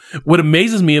though. What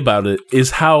amazes me about it is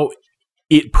how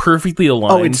it perfectly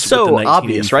aligns. Oh, it's so with the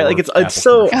obvious, right? Like it's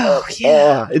so.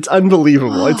 It's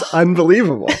unbelievable. It's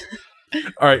unbelievable.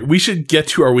 All right, we should get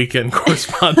to our weekend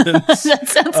correspondence. That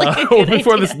sounds like a good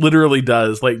before idea. this literally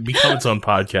does like become its own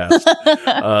podcast.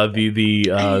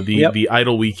 The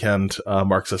Idle Weekend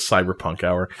Marxist Cyberpunk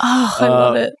Hour. Oh, I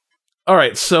love it. All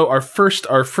right, so our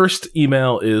first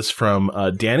email is from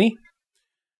Danny.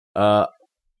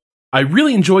 I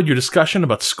really enjoyed your discussion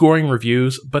about scoring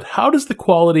reviews, but how does the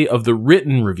quality of the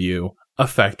written review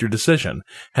affect your decision?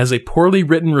 Has a poorly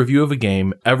written review of a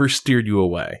game ever steered you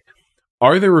away?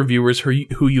 Are there reviewers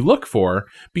who you look for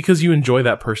because you enjoy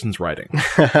that person's writing?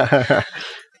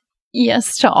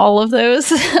 Yes to all of those.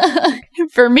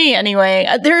 For me, anyway.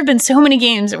 There have been so many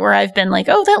games where I've been like,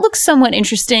 oh, that looks somewhat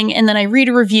interesting, and then I read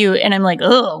a review and I'm like,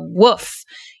 oh, woof.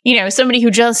 You know, somebody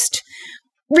who just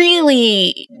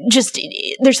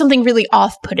there's something really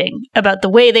off-putting about the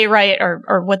way they write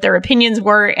or what their opinions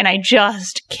were, and I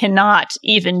just cannot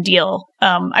even deal.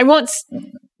 I won't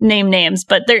name names,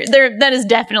 but that has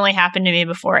definitely happened to me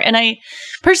before. And I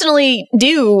personally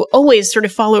do always sort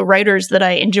of follow writers that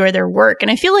I enjoy their work, and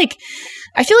I feel like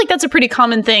that's a pretty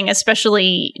common thing,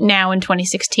 especially now in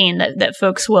 2016, that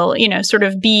folks will, you know, sort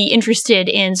of be interested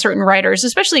in certain writers,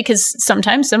 especially because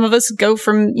sometimes some of us go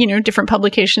from, you know, different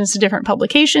publications to different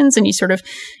publications, and you sort of,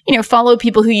 you know, follow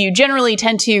people who you generally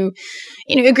tend to,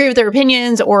 you know, agree with their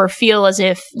opinions or feel as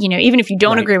if, you know, even if you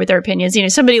don't agree with their opinions, you know,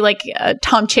 somebody like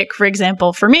Tom Chick, for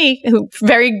example, for me, who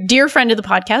very dear friend of the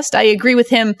podcast, I agree with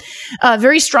him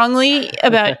very strongly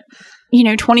about you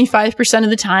know, 25% of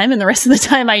the time, and the rest of the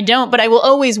time I don't. But I will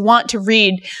always want to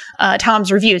read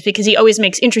Tom's reviews because he always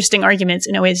makes interesting arguments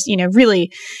and always, you know, really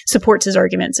supports his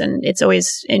arguments. And it's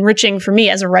always enriching for me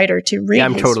as a writer to read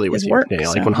I'm totally with you. Work. Yeah,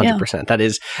 like 100%. Yeah. That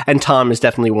is, and Tom is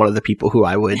definitely one of the people who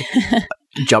I would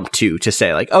jump to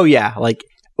say like, oh yeah, like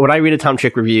when I read a Tom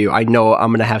Chick review, I know I'm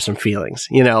going to have some feelings,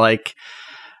 you know, like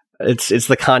it's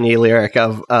the Kanye lyric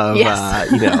of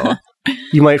yes. You know,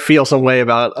 you might feel some way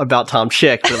about Tom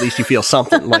Chick, but at least you feel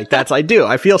something. Like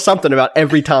I feel something about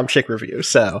every Tom Chick review.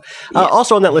 So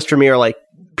also on that list for me are like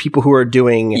people who are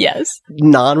doing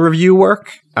non-review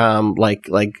work, like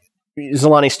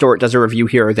Zalani Stewart does a review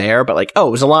here or there, but like,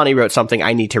 oh, Zalani wrote something,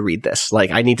 I need to read this.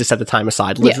 Like, I need to set the time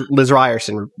aside. Liz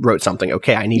Ryerson wrote something,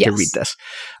 okay, I need to read this.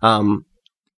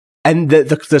 And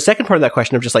the second part of that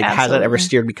question of just like, has that ever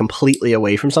steered me completely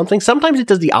away from something? Sometimes it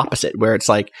does the opposite, where it's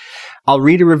like, I'll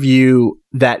read a review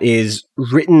that is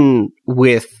written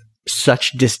with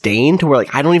such disdain to where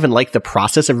like, I don't even like the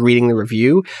process of reading the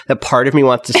review, that part of me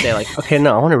wants to say like, okay,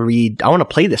 no, I want to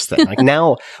play this thing. Like,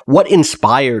 now, what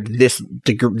inspired this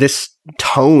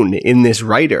tone in this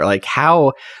writer? Like,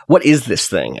 what is this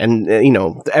thing? And,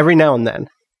 every now and then.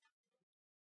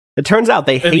 It turns out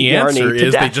they hate Yarny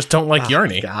to death. They just don't like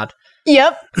Yarny. God.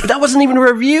 Yep. But that wasn't even a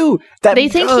review. They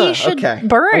think he should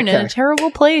burn in a terrible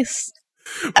place.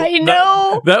 I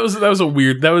know. That was a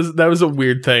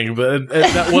weird thing, but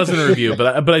that wasn't a review.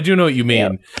 But I do know what you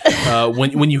mean. Yep.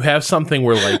 When you have something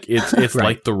where like it's right.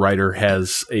 Like the writer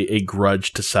has a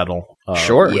grudge to settle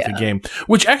with the game,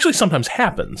 which actually sometimes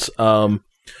happens.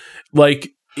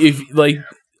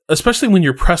 Especially when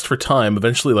you're pressed for time,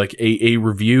 eventually like a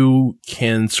review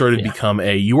can sort of become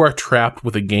you are trapped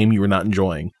with a game you are not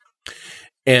enjoying.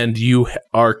 And you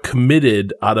are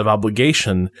committed out of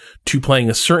obligation to playing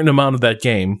a certain amount of that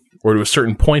game, or to a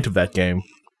certain point of that game,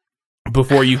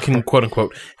 before you can quote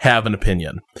unquote have an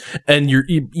opinion. And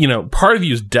part of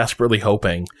you is desperately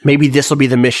hoping maybe this will be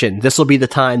the mission. This will be the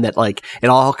time that like it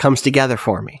all comes together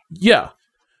for me. Yeah.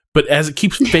 But as it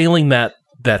keeps failing that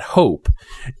hope,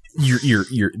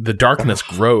 the darkness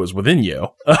grows within you,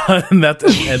 and that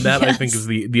yes. I think is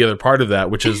the other part of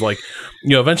that, which is like,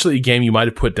 eventually a game you might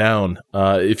have put down,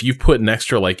 if you've put an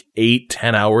extra like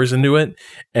 8-10 hours into it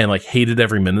and like hated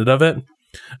every minute of it,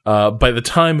 by the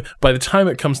time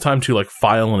it comes time to like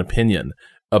file an opinion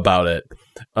about it,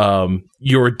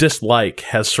 your dislike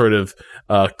has sort of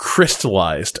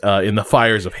crystallized in the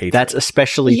fires of hatred. That's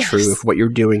especially true if what you're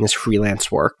doing is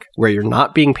freelance work, where you're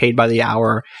not being paid by the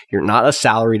hour, you're not a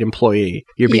salaried employee,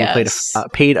 you're being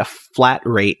paid a flat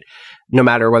rate, no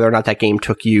matter whether or not that game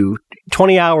took you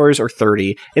 20 hours or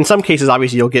 30. In some cases,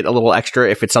 obviously, you'll get a little extra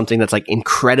if it's something that's like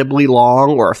incredibly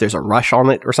long, or if there's a rush on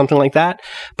it or something like that.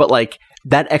 But like,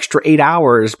 that extra 8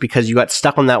 hours because you got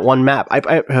stuck on that one map.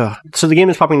 So the game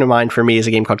that's popping to mind for me is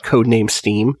a game called Codename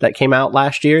Steam that came out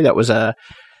last year. That was a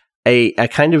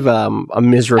kind of a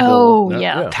miserable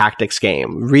tactics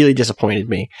game. Really disappointed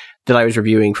me, that I was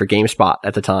reviewing for GameSpot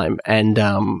at the time. And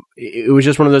it was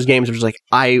just one of those games that was like,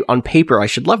 on paper, I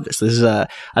should love this. This is a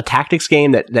tactics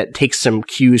game that takes some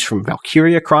cues from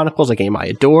Valkyria Chronicles, a game I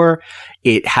adore.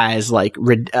 It has like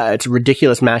it's a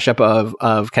ridiculous mashup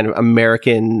of kind of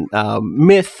American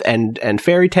myth and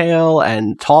fairy tale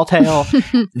and tall tale.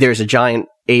 There's a giant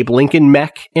Abe Lincoln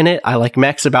mech in it. I like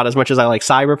mechs about as much as I like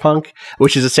Cyberpunk,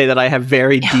 which is to say that I have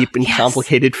very deep and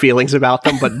complicated feelings about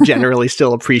them, but generally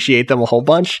still appreciate them a whole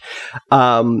bunch.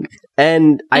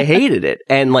 And I hated it.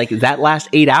 And like that last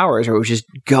 8 hours where it was just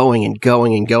going and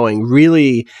going and going,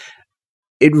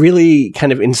 it really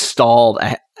kind of installed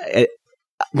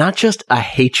not just a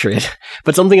hatred,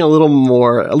 but something a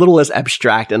little less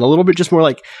abstract and a little bit just more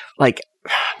like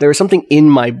there was something in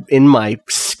my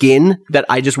skin that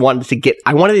I just wanted to get.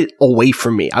 I wanted it away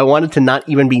from me. I wanted to not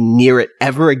even be near it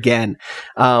ever again.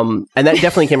 And that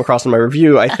definitely came across in my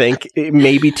review. I think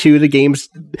maybe to the game's,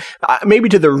 maybe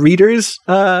to the reader's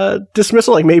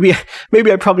dismissal. Like maybe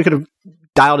I probably could have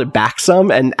dialed it back some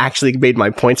and actually made my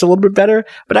points a little bit better.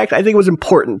 But I think it was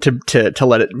important to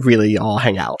let it really all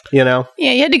hang out, Yeah,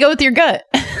 you had to go with your gut.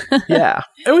 Yeah.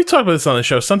 And we talked about this on the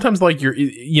show. Sometimes like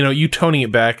you toning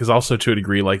it back is also to a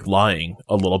degree like lying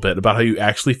a little bit about how you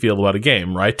actually feel about a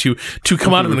game, right? To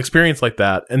come out of an experience like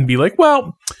that and be like,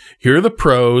 well, here are the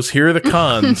pros, here are the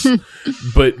cons,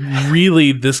 but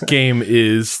really this game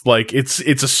is like, it's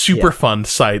a super fun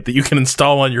site that you can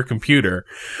install on your computer.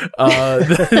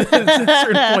 At a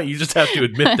certain point, you just have to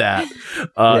admit that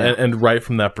and write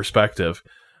from that perspective.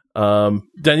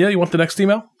 Danielle, you want the next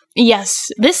email? Yes,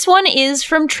 this one is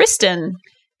from Tristan.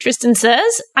 Tristan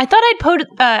says, I thought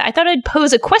I'd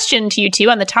pose a question to you two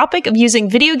on the topic of using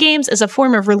video games as a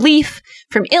form of relief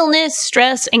from illness,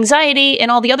 stress, anxiety,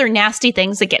 and all the other nasty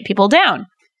things that get people down.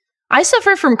 I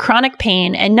suffer from chronic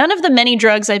pain, and none of the many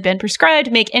drugs I've been prescribed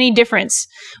make any difference.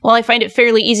 While I find it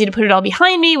fairly easy to put it all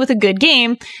behind me with a good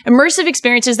game, immersive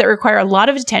experiences that require a lot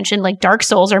of attention, like Dark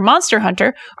Souls or Monster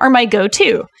Hunter, are my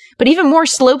go-to. But even more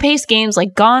slow-paced games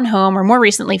like Gone Home or more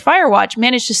recently Firewatch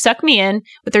manage to suck me in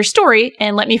with their story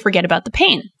and let me forget about the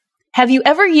pain. Have you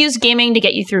ever used gaming to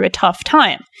get you through a tough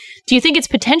time? Do you think it's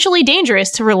potentially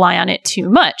dangerous to rely on it too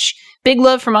much? Big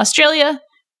love from Australia,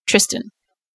 Tristan.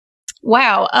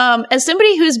 Wow. As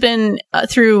somebody who's been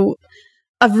through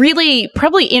a really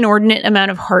probably inordinate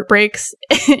amount of heartbreaks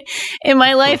in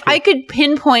my life. I could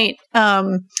pinpoint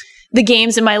the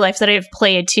games in my life that I've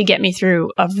played to get me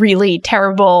through a really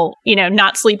terrible,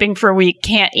 not sleeping for a week,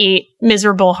 can't eat,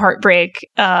 miserable heartbreak.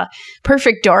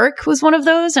 Perfect Dark was one of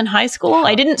those in high school.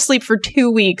 I didn't sleep for 2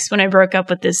 weeks when I broke up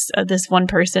with this one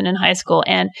person in high school,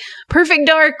 and Perfect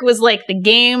Dark was like the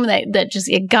game that just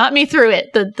it got me through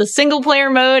it. The single player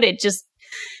mode,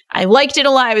 I liked it a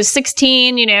lot. I was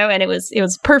 16, and it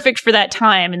was perfect for that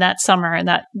time and that summer and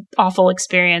that awful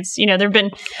experience. There have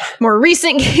been more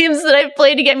recent games that I've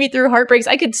played to get me through heartbreaks.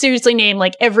 I could seriously name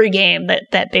like every game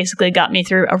that basically got me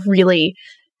through a really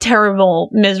terrible,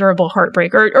 miserable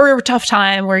heartbreak or a tough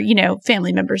time where,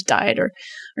 family members died or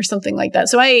something like that.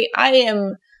 So I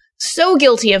am so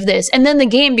guilty of this. And then the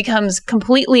game becomes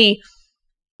completely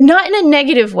not in a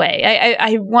negative way.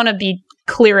 I want to be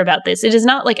clear about this. It is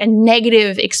not like a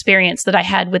negative experience that I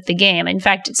had with the game. In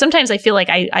fact, sometimes I feel like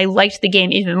I liked the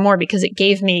game even more because it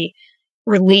gave me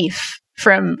relief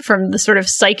from the sort of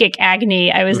psychic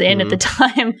agony I was in at the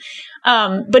time.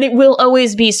 But it will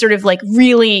always be sort of like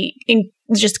really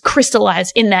just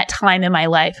crystallized in that time in my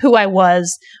life, who I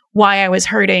was, why I was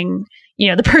hurting,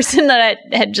 the person that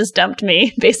had just dumped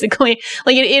me, basically.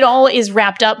 Like it all is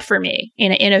wrapped up for me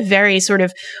in a very sort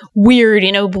of weird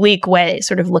and oblique way,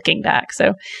 sort of looking back.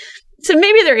 So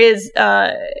maybe there is,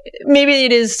 maybe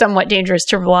it is somewhat dangerous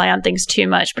to rely on things too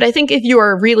much. But I think if you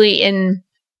are really in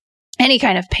any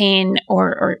kind of pain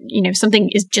or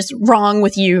something is just wrong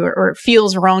with you or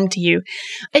feels wrong to you,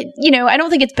 I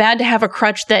don't think it's bad to have a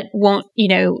crutch that won't,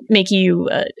 make you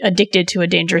addicted to a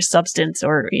dangerous substance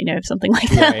or, something like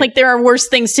that. Right. Like there are worse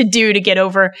things to do to get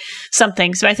over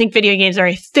something. So I think video games are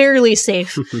a fairly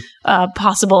safe,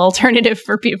 possible alternative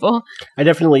for people. I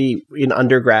definitely, in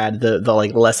undergrad, the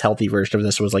like less healthy version of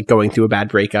this was like going through a bad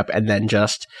breakup and then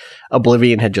just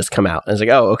Oblivion had just come out. And I was like,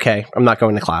 oh, okay, I'm not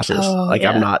going to classes.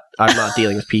 I'm not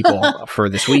dealing with people for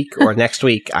this week or next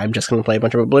week. I'm just going to play a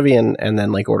bunch of Oblivion and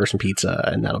then like order some pizza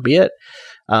and that'll be it.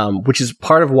 Which is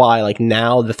part of why like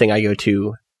now the thing I go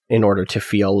to in order to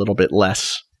feel a little bit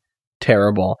less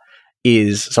terrible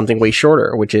is something way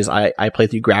shorter, which is I play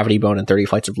through Gravity Bone and 30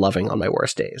 Flights of Loving on my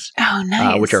worst days. Oh,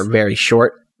 nice. Which are very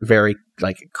short, very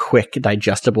like quick,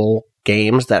 digestible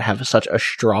games that have such a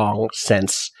strong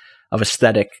sense of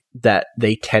aesthetic that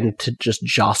they tend to just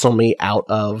jostle me out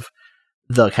of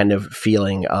the kind of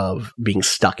feeling of being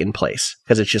stuck in place.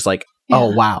 Because it's just like,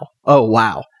 oh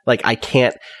wow. Like I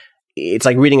can't, it's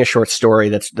like reading a short story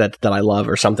that I love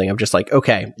or something. I'm just like,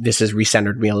 okay, this has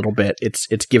recentered me a little bit.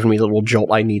 It's given me the little jolt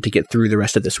I need to get through the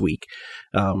rest of this week.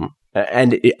 And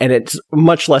it's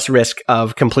much less risk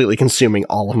of completely consuming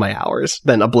all of my hours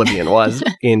than Oblivion was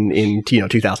in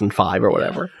 2005 or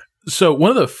whatever. So one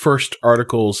of the first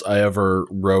articles I ever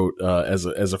wrote as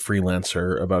a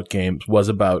freelancer about games was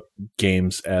about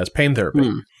games as pain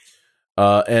therapy.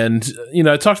 And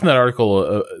I talked in that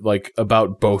article like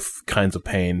about both kinds of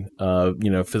pain,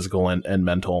 physical and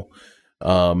mental.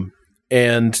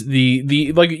 And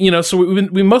the like, so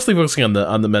we're mostly focusing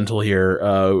on the mental here,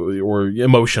 or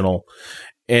emotional,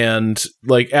 and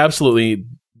like absolutely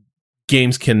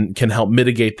games can help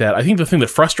mitigate that. I think the thing that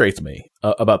frustrates me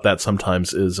about that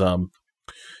sometimes is,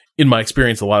 in my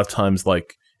experience, a lot of times,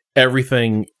 like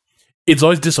everything, it's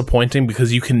always disappointing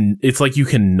because it's like you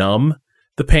can numb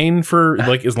the pain for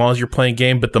like as long as you're playing a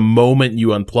game, but the moment you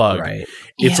unplug,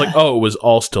 it's like, oh, it was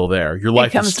all still there. Your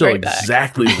life is still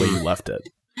exactly the way you left it.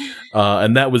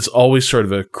 And that was always sort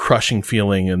of a crushing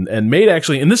feeling and made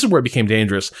actually, and this is where it became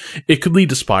dangerous, it could lead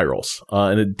to spirals.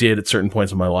 And it did at certain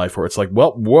points in my life where it's like,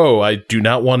 well, whoa, I do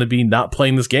not want to be not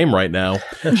playing this game right now.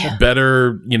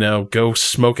 Better, go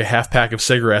smoke a half pack of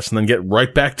cigarettes and then get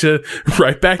right back to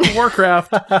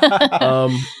Warcraft.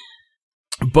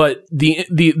 But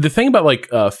the thing about like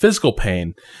physical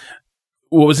pain,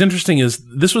 what was interesting is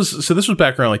this was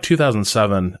back around like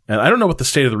 2007, and I don't know what the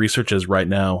state of the research is right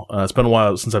now. It's been a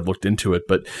while since I've looked into it,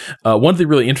 but one of the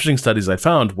really interesting studies I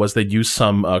found was they'd used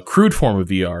some crude form of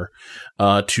VR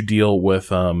to deal with.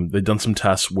 They'd done some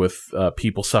tests with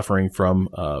people suffering from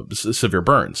severe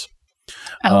burns.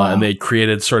 And they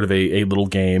created sort of a little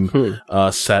game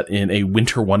set in a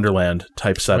winter wonderland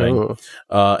type setting.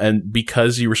 And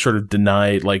because you were sort of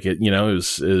denied, like it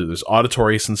was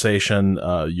auditory sensation.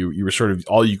 You were sort of,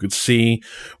 all you could see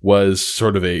was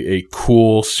sort of a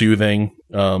cool, soothing,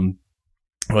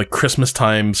 like Christmas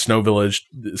time snow village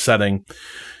setting.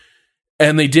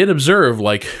 And they did observe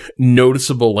like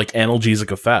noticeable like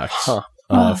analgesic effects.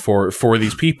 for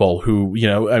these people who,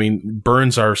 I mean,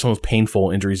 burns are some of the most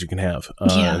painful injuries you can have.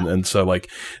 And so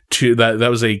that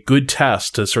was a good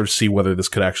test to sort of see whether this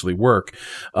could actually work.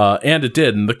 And it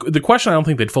did. And the question I don't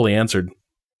think they'd fully answered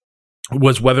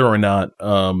was whether or not,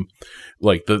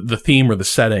 the theme or the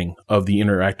setting of the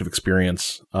interactive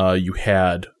experience you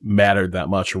had mattered that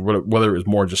much, or whether it was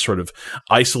more just sort of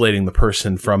isolating the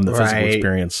person from the physical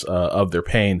experience of their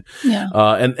pain. Yeah.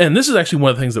 And this is actually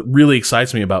one of the things that really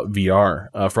excites me about VR,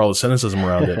 for all the cynicism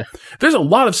around it. There's a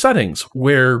lot of settings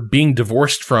where being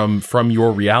divorced from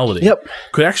your reality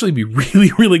could actually be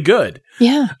really, really good.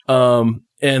 Yeah.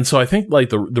 And so I think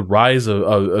the rise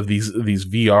of these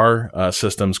VR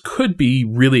systems could be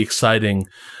really exciting,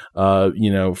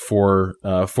 for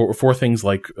things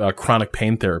like chronic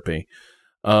pain therapy.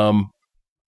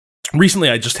 Recently,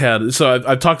 I just had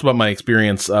I've talked about my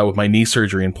experience with my knee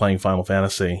surgery and playing Final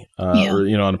Fantasy,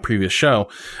 on a previous show.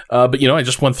 But I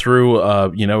just went through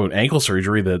an ankle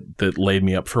surgery that laid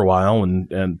me up for a while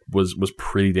and was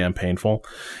pretty damn painful.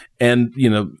 And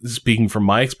speaking from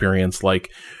my experience,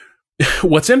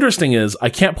 what's interesting is I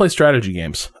can't play strategy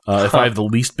games if I have the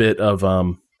least bit of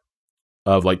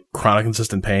chronic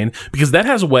consistent pain, because that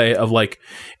has a way of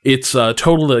it's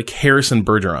totally like Harrison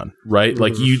Bergeron, right?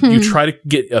 You try to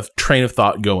get a train of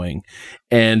thought going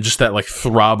and just that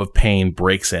throb of pain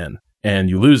breaks in and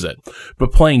you lose it.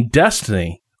 But playing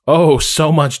Destiny,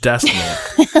 so much Destiny,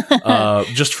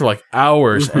 just for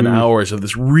hours and hours of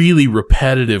this really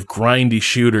repetitive, grindy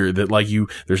shooter that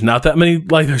there's not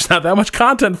that much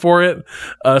content for it.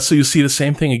 So you see the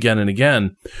same thing again and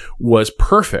again, was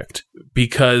perfect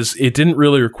because it didn't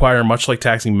really require much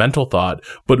taxing mental thought,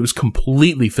 but it was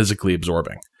completely physically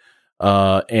absorbing,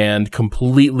 and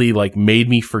completely made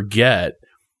me forget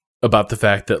about the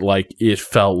fact that it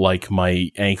felt like my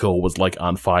ankle was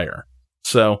on fire.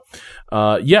 So,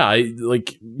 when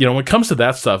it comes to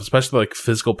that stuff, especially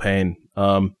physical pain,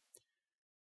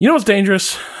 what's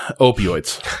dangerous?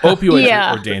 Opioids. Opioids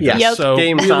are dangerous. Yep. So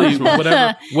really,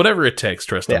 whatever it takes,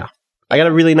 Tristan. Yeah. I got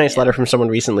a really nice letter from someone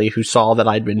recently who saw that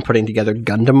I'd been putting together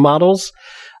Gundam models.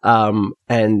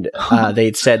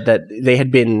 They'd said that they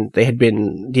had been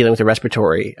dealing with a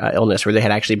respiratory illness where they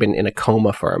had actually been in a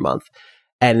coma for a month.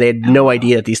 And they had no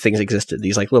idea that these things existed,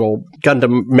 these little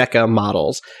Gundam mecha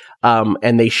models.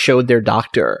 And they showed their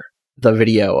doctor the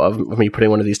video of me putting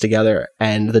one of these together,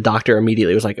 and the doctor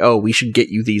immediately was like, "Oh, we should get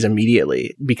you these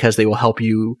immediately because they will help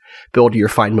you build your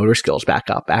fine motor skills back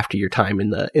up after your time in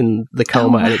the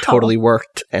coma." And it totally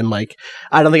worked. And I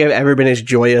don't think I've ever been as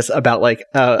joyous about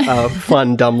a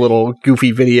fun, dumb little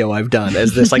goofy video I've done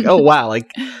as this. Oh wow,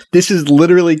 this is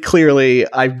literally clearly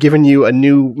I've given you a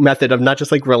new method of not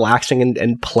just relaxing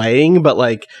and playing, but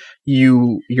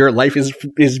your life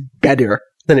is better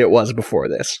than it was before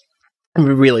this. It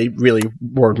really, really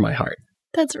warmed my heart.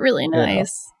 That's really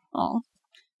nice. Oh,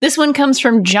 this one comes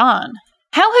from John.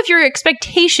 How have your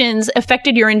expectations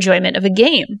affected your enjoyment of a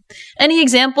game? Any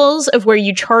examples of where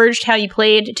you charged how you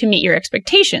played to meet your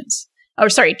expectations?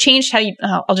 Changed how you...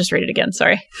 I'll just read it again.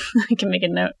 Sorry. I can make a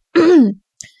note.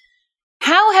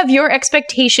 How have your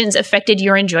expectations affected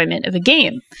your enjoyment of a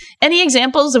game? Any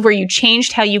examples of where you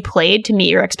changed how you played to meet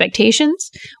your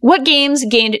expectations? What games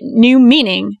gained new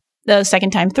meaning the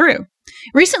second time through?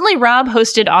 Recently, Rob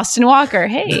hosted Austin Walker,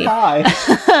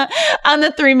 on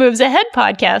the 3 Moves Ahead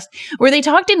podcast, where they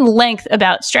talked in length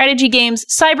about strategy games,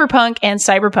 cyberpunk, and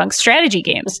cyberpunk strategy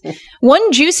games.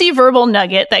 One juicy verbal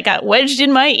nugget that got wedged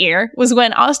in my ear was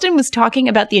when Austin was talking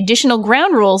about the additional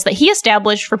ground rules that he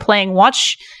established for playing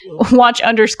watch_dogs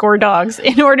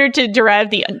in order to derive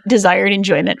the desired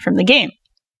enjoyment from the game.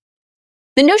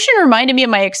 The notion reminded me of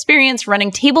my experience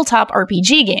running tabletop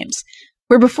RPG games,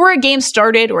 where before a game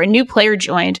started or a new player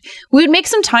joined, we would make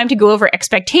some time to go over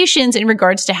expectations in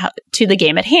regards to the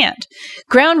game at hand.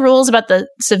 Ground rules about the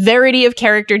severity of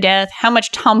character death, how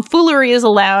much tomfoolery is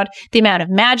allowed, the amount of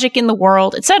magic in the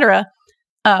world, etc.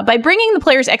 By bringing the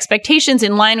player's expectations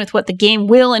in line with what the game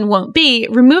will and won't be,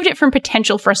 removed it from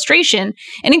potential frustration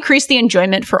and increased the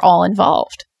enjoyment for all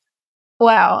involved.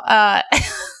 Wow.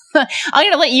 I'm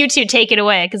going to let you two take it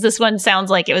away, because this one sounds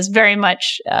like it was very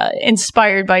much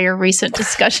inspired by your recent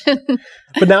discussion.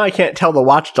 But now I can't tell the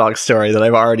Watch Dogs story that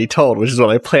I've already told, which is what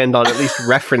I planned on at least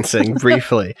referencing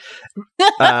briefly.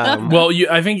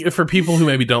 I think for people who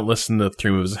maybe don't listen to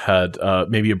 3 Moves Ahead,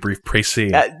 maybe a brief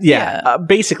précis.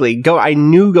 Basically, I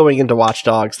knew going into Watch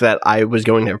Dogs that I was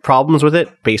going to have problems with it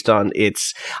based on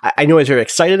its... I knew I was very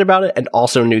excited about it, and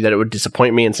also knew that it would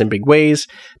disappoint me in some big ways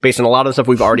based on a lot of the stuff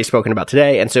we've already spoken about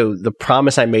today. And so the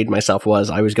promise I made myself was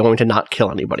I was going to not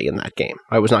kill anybody in that game.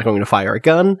 I was not going to fire a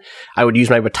gun. I would use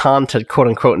my baton to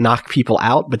quote-unquote knock people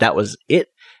out, but that was it.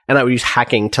 and I would use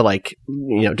hacking to like,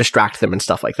 distract them and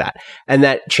stuff like that. And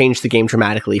that changed the game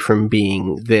dramatically from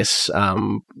being this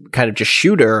kind of just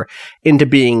shooter into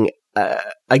being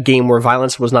a game where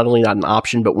violence was not only not an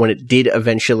option, but when it did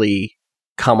eventually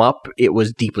come up, it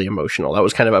was deeply emotional. That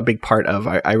was kind of a big part of,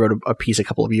 I wrote a piece a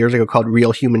couple of years ago called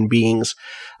Real Human Beings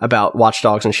about Watch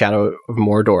Dogs and Shadow of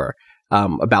Mordor.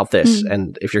 About this.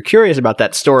 And if you're curious about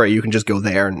that story, you can just go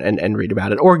there and read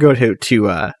about it, or go to 3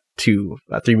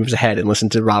 Moves Ahead and listen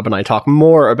to Rob and I talk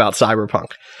more about Cyberpunk.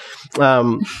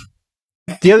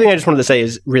 The other thing I just wanted to say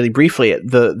is really briefly,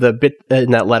 the bit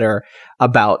in that letter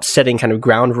about setting kind of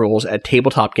ground rules at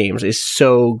tabletop games is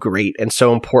so great and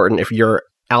so important if you're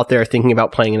out there thinking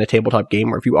about playing in a tabletop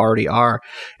game, or if you already are.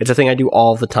 It's a thing I do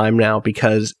all the time now,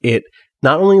 because it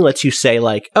not only lets you say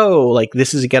like, oh, like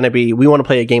this is going to be, we want to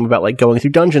play a game about like going through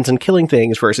dungeons and killing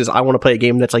things, versus I want to play a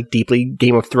game that's like deeply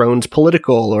Game of Thrones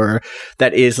political, or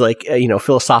that is like,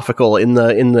 philosophical in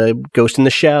the Ghost in the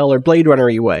Shell or Blade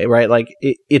Runner-y way, right? Like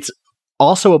it's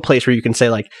also a place where you can say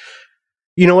like,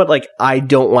 you know what, like I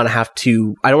don't want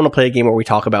to play a game where we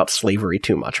talk about slavery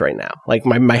too much right now. Like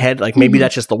my head, like maybe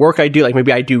that's just the work I do. Like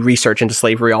maybe I do research into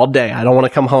slavery all day. I don't want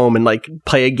to come home and like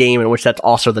play a game in which that's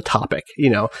also the topic,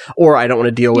 or I don't want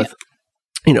to deal with,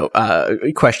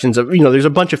 questions of, there's a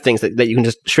bunch of things that you can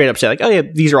just straight up say like, oh yeah,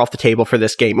 these are off the table for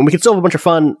this game. And we can still have a bunch of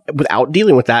fun without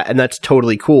dealing with that. And that's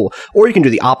totally cool. Or you can do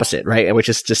the opposite, right? Which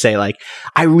is to say like,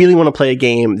 I really want to play a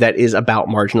game that is about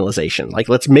marginalization. Like,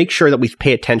 let's make sure that we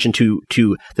pay attention to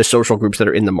the social groups that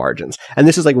are in the margins. And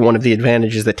this is like one of the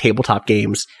advantages that tabletop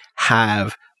games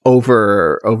have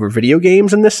over video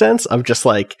games, in this sense of just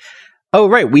like, oh,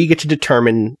 right, we get to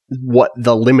determine what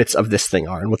the limits of this thing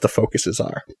are and what the focuses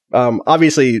are.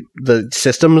 Obviously, the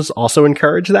systems also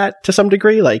encourage that to some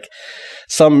degree. Like,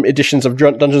 some editions of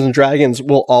Dungeons & Dragons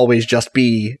will always just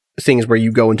be things where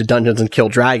you go into dungeons and kill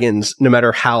dragons, no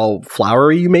matter how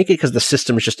flowery you make it, because the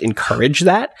systems just encourage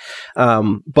that.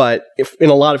 But if, in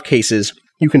a lot of cases,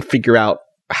 you can figure out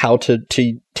how to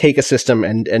take a system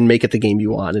and make it the game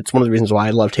you want. It's one of the reasons why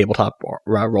I love tabletop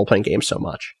role-playing games so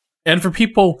much. And for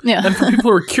people who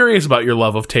are curious about your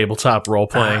love of tabletop role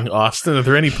playing, Austin, are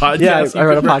there any podcasts? Yeah, I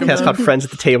run a podcast called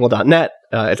friendsathetable.net.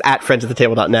 It's at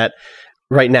friendsathetable.net.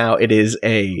 Right now,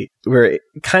 we're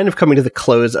kind of coming to the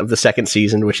close of the second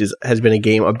season, which has been a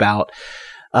game about,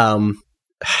 cyberpunk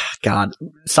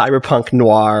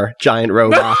noir, giant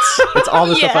robots. It's all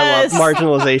the stuff I love.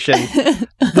 Marginalization.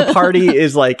 The party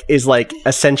is like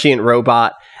a sentient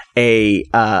robot. A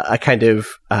kind of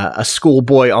a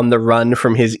schoolboy on the run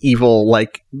from his evil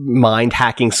like mind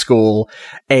hacking school,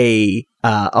 a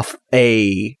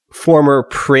former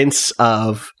prince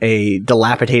of a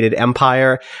dilapidated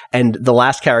empire, and the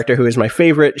last character, who is my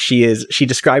favorite, she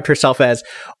described herself as,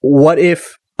 what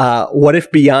if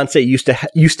Beyonce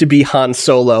used to be Han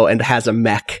Solo and has a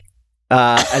mech.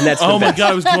 And that's oh my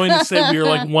god! I was going to say we were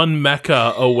like one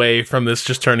mecha away from this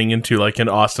just turning into like an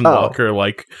Austin Walker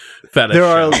like fetish. There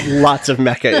are lots of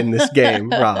mecha in this game,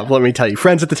 Rob. Let me tell you,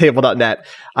 friendsathetable.net.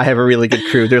 I have a really good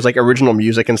crew. There's like original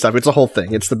music and stuff. It's a whole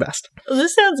thing. It's the best. Well,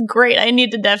 this sounds great. I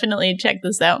need to definitely check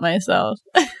this out myself.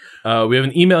 We have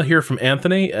an email here from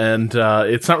Anthony, and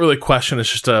it's not really a question. It's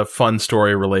just a fun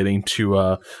story relating to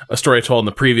a story I told in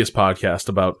the previous podcast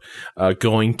about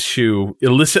going to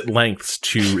illicit lengths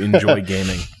to enjoy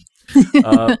gaming.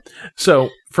 So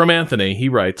from Anthony, he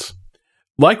writes,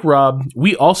 like Rob,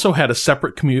 we also had a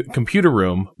separate computer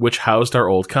room which housed our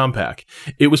old Compaq.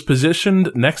 It was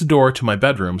positioned next door to my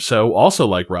bedroom, so also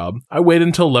like Rob, I waited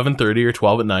until 11:30 or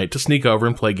 12 at night to sneak over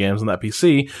and play games on that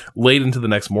PC late into the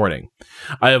next morning.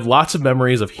 I have lots of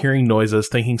memories of hearing noises,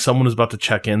 thinking someone was about to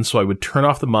check in, so I would turn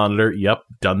off the monitor, yep,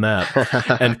 done that,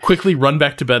 and quickly run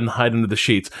back to bed and hide under the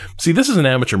sheets. See, this is an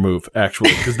amateur move,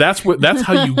 actually, because that's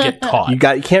how you get caught. You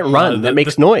can't run. That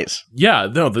makes noise. Yeah,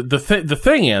 no, the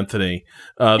thing, Anthony,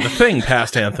 the thing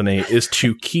past Anthony is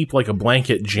to keep like a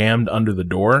blanket jammed under the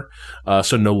door,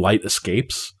 so no light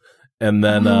escapes. And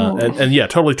then, and yeah,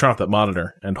 totally turn off that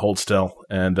monitor and hold still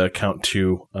and count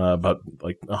to about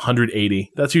like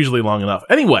 180. That's usually long enough.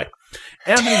 Anyway,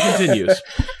 Anthony continues.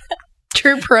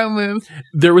 True pro move.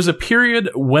 There was a period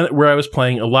where I was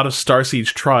playing a lot of Star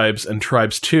Siege Tribes and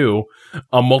Tribes 2,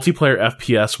 a multiplayer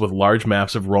FPS with large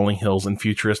maps of rolling hills and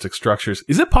futuristic structures.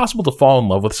 Is it possible to fall in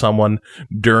love with someone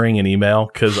during an email?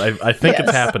 Because I think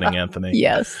it's happening, Anthony.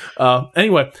 Yes.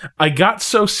 Anyway, I got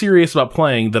so serious about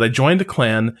playing that I joined a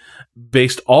clan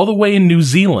based all the way in New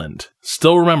Zealand.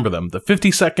 Still remember them, the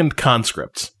 50-second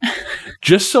conscripts.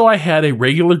 Just so I had a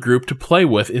regular group to play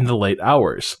with in the late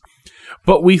hours.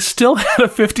 But we still had a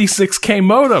 56K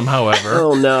modem, however.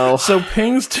 Oh, no. So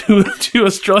pings to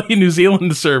Australia, New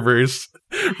Zealand servers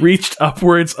reached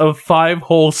upwards of 5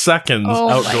 whole seconds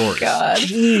outdoors. Oh my God.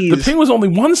 Jeez. The ping was only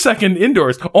 1 second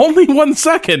indoors. Only 1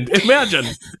 second. Imagine.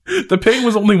 The ping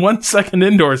was only 1 second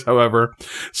indoors, however.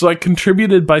 So I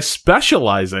contributed by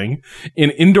specializing in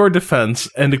indoor defense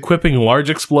and equipping large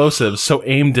explosives so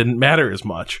aim didn't matter as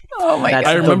much. Oh my That's God.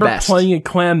 I the remember best. playing a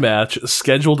clan match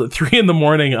scheduled at 3 a.m.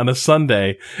 on a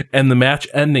Sunday and the match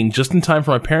ending just in time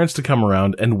for my parents to come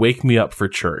around and wake me up for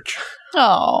church.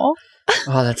 Oh.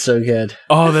 Oh, that's so good.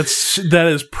 Oh, that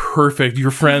is perfect.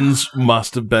 Your friends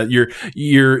must have been your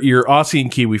Aussie and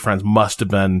Kiwi friends must have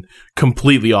been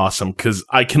completely awesome, because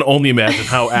I can only imagine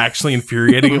how actually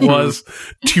infuriating it was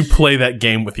to play that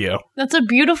game with you. That's a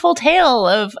beautiful tale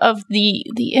of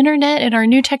the internet and our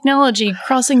new technology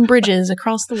crossing bridges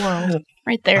across the world.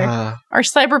 Right there. Our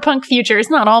cyberpunk future is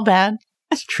not all bad.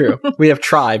 It's true. We have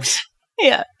tribes.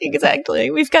 Yeah,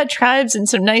 exactly. We've got tribes and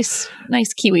some nice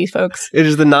Kiwi folks. It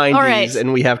is the 90s, All right.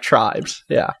 and we have tribes.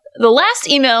 Yeah. The last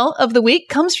email of the week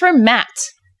comes from Matt.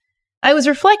 I was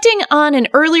reflecting on an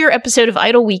earlier episode of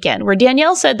Idle Weekend where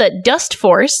Danielle said that Dust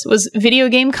Force was video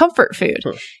game comfort food.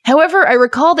 However, I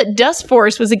recall that Dust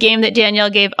Force was a game that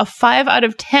Danielle gave a 5 out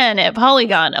of 10 at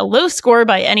Polygon, a low score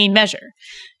by any measure.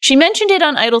 She mentioned it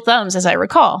on Idle Thumbs, as I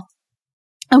recall.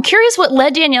 I'm curious what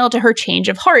led Danielle to her change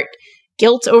of heart.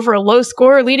 Guilt over a low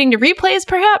score leading to replays,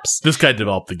 perhaps? This guy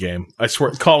developed the game. I swear,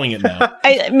 calling it now.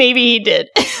 Maybe he did.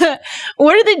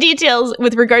 What are the details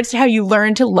with regards to how you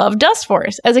learned to love Dust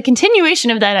Force? As a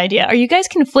continuation of that idea, are you guys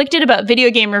conflicted about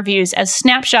video game reviews as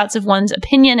snapshots of one's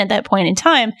opinion at that point in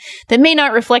time that may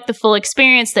not reflect the full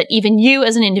experience that even you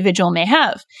as an individual may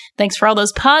have? Thanks for all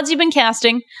those pods you've been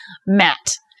casting,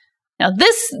 Matt. Now,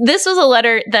 this was a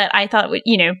letter that I thought,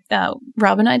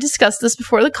 Rob and I discussed this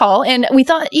before the call, and we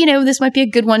thought, this might be a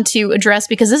good one to address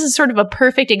because this is sort of a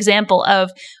perfect example of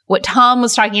what Tom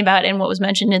was talking about and what was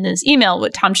mentioned in this email,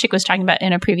 what Tom Schick was talking about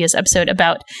in a previous episode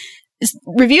about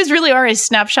reviews really are a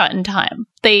snapshot in time.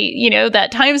 They,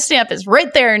 that timestamp is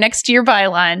right there next to your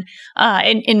byline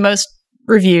in most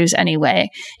reviews anyway,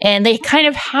 and they kind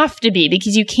of have to be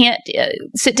because you can't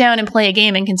sit down and play a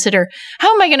game and consider,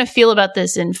 how am I going to feel about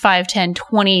this in 5, 10,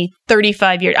 20,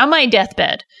 35 years? On my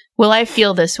deathbed, will I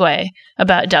feel this way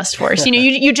about Dust Force?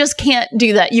 You just can't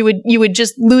do that. You would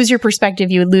just lose your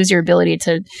perspective. You would lose your ability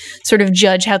to sort of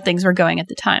judge how things were going at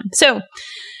the time. So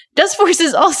Dust Force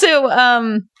is also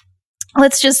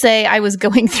let's just say I was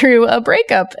going through a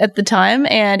breakup at the time,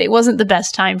 and it wasn't the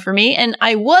best time for me, and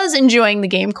I was enjoying the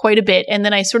game quite a bit, and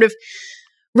then I sort of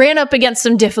ran up against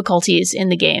some difficulties in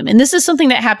the game. And this is something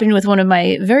that happened with one of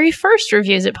my very first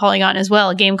reviews at Polygon as well,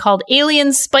 a game called Alien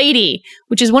Spidey,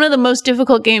 which is one of the most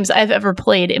difficult games I've ever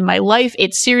played in my life.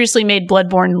 It seriously made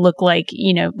Bloodborne look like,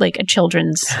 like a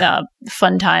children's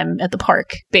fun time at the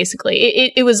park, basically.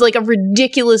 It was like a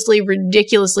ridiculously,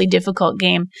 ridiculously difficult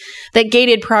game that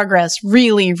gated progress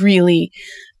really, really.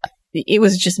 It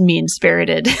was just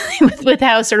mean-spirited with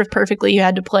how sort of perfectly you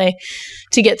had to play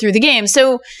to get through the game.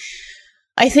 So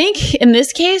I think in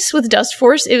this case with Dust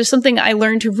Force, it was something I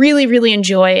learned to really, really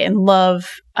enjoy and love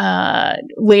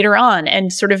later on.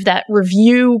 And sort of that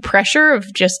review pressure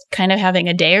of just kind of having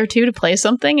a day or two to play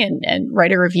something and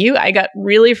write a review. I got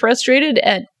really frustrated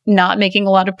at not making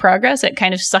a lot of progress, at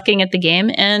kind of sucking at the game.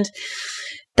 And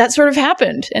that sort of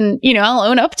happened. And, I'll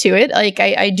own up to it. Like,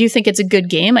 I do think it's a good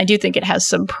game. I do think it has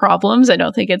some problems. I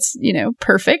don't think it's,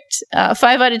 perfect. 5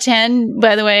 out of 10,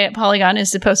 by the way, at Polygon is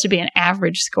supposed to be an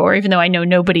average score, even though I know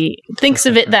nobody thinks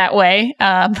of it that way.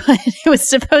 But it was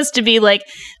supposed to be like,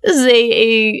 this is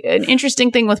an interesting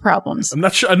thing with problems. I'm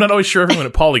not always sure everyone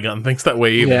at Polygon thinks that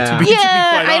way either. Yeah. To be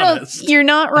quite honest. You're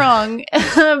not wrong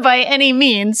by any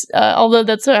means. Although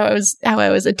that's how I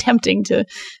was attempting to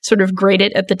sort of grade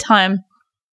it at the time.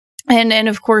 And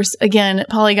of course, again, at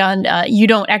Polygon, you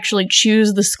don't actually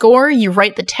choose the score. You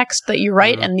write the text that you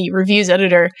write, and the reviews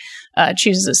editor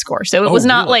chooses the score. So it was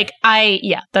not really?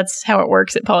 like that's how it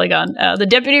works at Polygon. The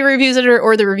deputy reviews editor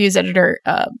or the reviews editor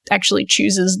actually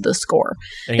chooses the score.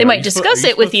 They might discuss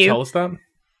it with you. Tell us that?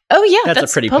 Oh yeah, that's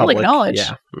a pretty public knowledge.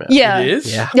 Yeah. It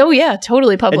is? Yeah. Oh yeah,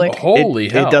 totally public. Holy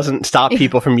hell. It doesn't stop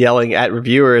people from yelling at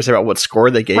reviewers about what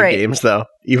score they gave games, though,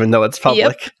 even though it's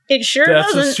public. Yep. It sure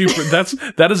That's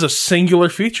doesn't. that is a singular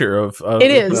feture of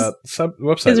it is. that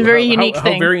website. It's a very unique how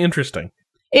thing. Very interesting.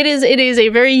 It is a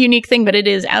very unique thing, but it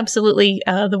is absolutely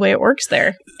the way it works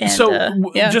there. And,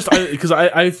 just because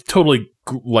I've totally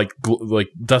like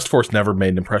Dust Force never made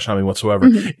an impression on me whatsoever.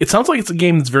 Mm-hmm. It sounds like it's a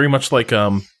game that's very much like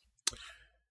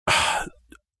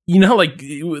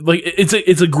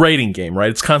it's a grading game, right?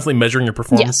 It's constantly measuring your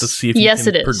performance to see if you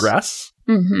can progress.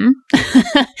 Mm-hmm.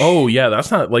 Oh yeah, that's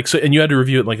not like so. And you had to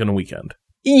review it like in a weekend.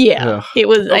 Yeah, Ugh. it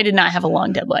was. I did not have a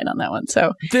long deadline on that one,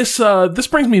 so This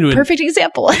brings me to perfect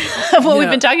example of what we've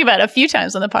been talking about a few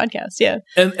times on the podcast. Yeah,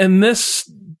 and this,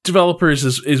 developers,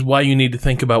 is why you need to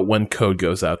think about when code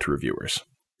goes out to reviewers,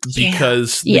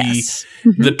 because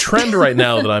the trend right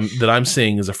now that I'm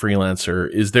seeing as a freelancer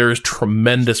is there is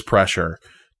tremendous pressure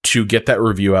to get that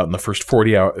review out in the first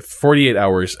 48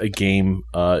 hours a game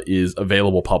is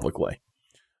available publicly,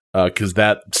 because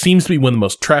that seems to be when the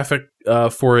most traffic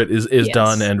for it is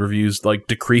done, and reviews like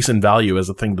decrease in value as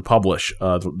a thing to publish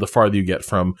the farther you get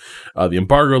from the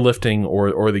embargo lifting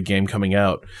or the game coming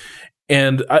out.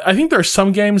 And I think there are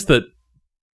some games that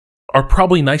are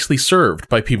probably nicely served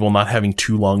by people not having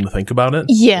too long to think about it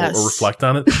or reflect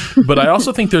on it. But I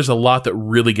also think there's a lot that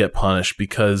really get punished,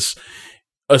 because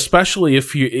especially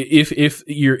if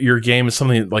your game is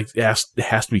something that like has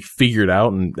to be figured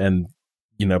out, and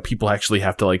you know, people actually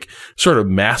have to like sort of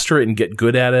master it and get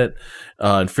good at it,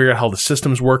 and figure out how the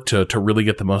systems work to really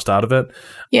get the most out of it.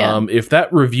 Yeah. If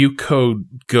that review code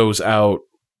goes out,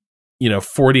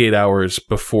 48 hours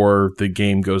before the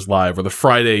game goes live, or the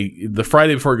Friday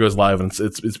before it goes live, and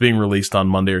it's being released on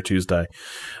Monday or Tuesday,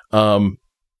 the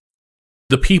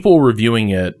people reviewing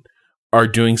it are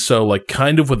doing so like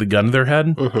kind of with a gun to their head.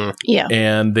 Mm-hmm. Yeah.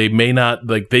 And they may not,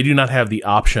 they do not have the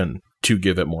option to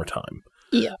give it more time.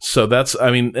 Yeah. So that's, I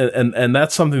mean, and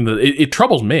that's something that it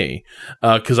troubles me,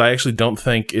 because I actually don't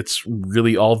think it's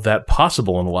really all that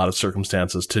possible in a lot of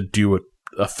circumstances to do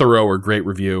a thorough or great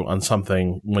review on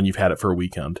something when you've had it for a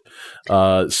weekend.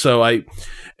 So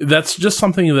that's just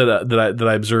something that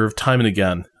I observe time and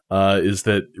again, is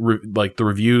that the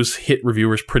reviews hit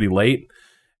reviewers pretty late,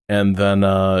 and then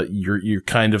you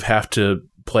kind of have to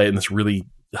play it in this really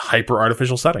hyper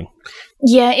artificial setting.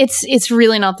 Yeah, it's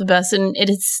really not the best, and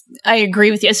I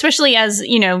agree with you, especially as,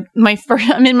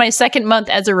 I'm in my second month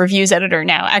as a reviews editor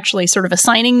now, actually sort of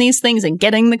assigning these things and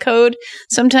getting the code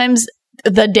sometimes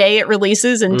the day it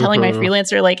releases, and telling my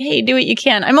freelancer like, hey, do what you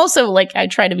can. I'm also like, I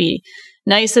try to be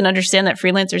nice and understand that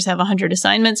freelancers have 100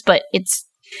 assignments, but it's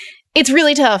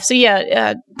really tough. So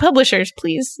yeah, publishers,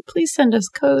 please send us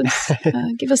codes.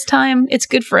 Give us time. It's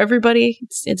good for everybody.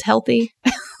 It's healthy.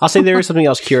 I'll say there is something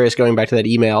else curious going back to that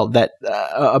email that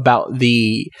about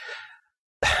the.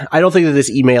 I don't think that this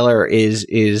emailer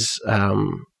is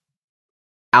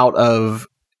out of.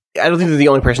 I don't think they're the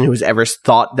only person who has ever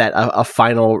thought that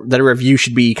a review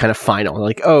should be kind of final.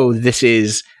 Like, oh, this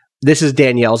is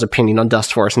Danielle's opinion on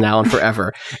Dustforce now and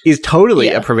forever, is totally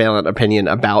a prevalent opinion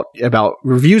about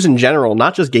reviews in general,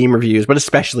 not just game reviews, but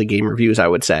especially game reviews, I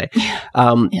would say.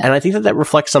 And I think that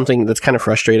reflects something that's kind of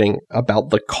frustrating about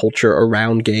the culture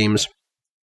around games,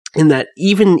 in that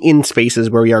even in spaces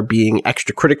where we are being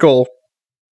extra critical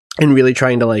and really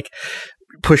trying to like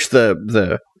push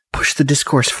the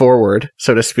discourse forward,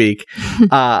 so to speak,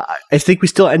 I think we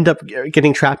still end up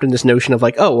getting trapped in this notion of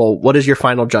like, oh, well, what is your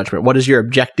final judgment? What is your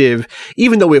objective?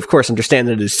 Even though we, of course, understand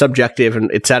that it is subjective and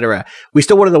et cetera, we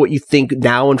still want to know what you think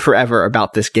now and forever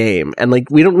about this game. And like,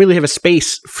 we don't really have a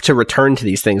space to return to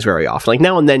these things very often. Like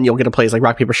now and then you'll get a place like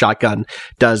Rock, Paper, Shotgun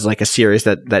does like a series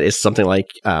that is something like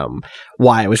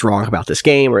why I was wrong about this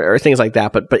game or things like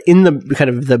that. But in the kind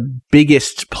of the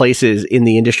biggest places in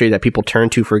the industry that people turn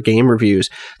to for game reviews,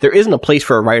 there isn't a place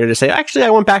for a writer to say, actually, I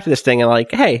went back to this thing and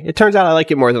like, hey, it turns out I like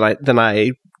it more than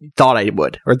I thought I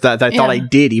would, or that I thought I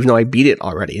did, even though I beat it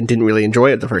already and didn't really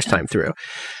enjoy it the first time through.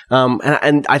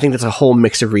 And I think that's a whole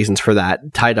mix of reasons for that,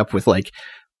 tied up with like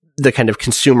the kind of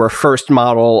consumer first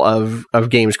model of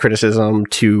games criticism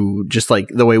to just like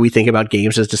the way we think about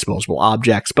games as disposable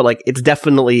objects. But like, it's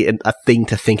definitely a thing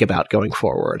to think about going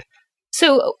forward.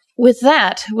 So with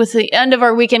the end of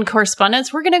our weekend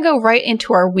correspondence, we're going to go right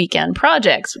into our weekend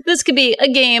projects. This could be a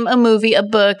game, a movie, a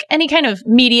book, any kind of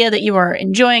media that you are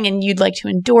enjoying and you'd like to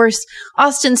endorse.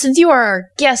 Austin, since you are our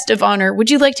guest of honor, would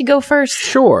you like to go first?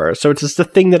 Sure. So it's just the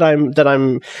thing that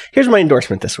I'm. Here's my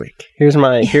endorsement this week. Here's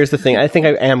the thing. I think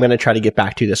I am going to try to get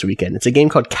back to this weekend. It's a game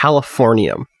called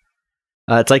Californium.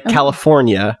 It's like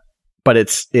California, but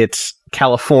it's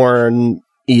Californium,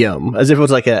 as if it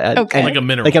was like like a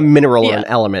mineral, like a mineral or an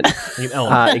element. Like an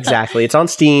element. Exactly. It's on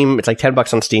Steam. It's like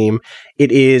 $10 on Steam.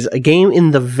 It is a game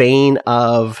in the vein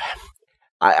of,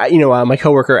 my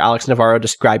coworker Alex Navarro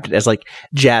described it as like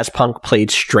jazz punk played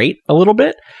straight a little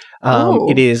bit.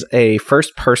 It is a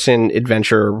first-person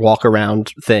adventure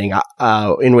walk-around thing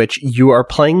in which you are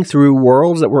playing through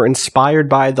worlds that were inspired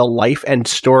by the life and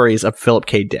stories of Philip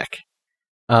K. Dick.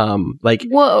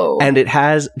 Whoa. And it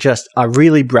has just a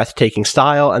really breathtaking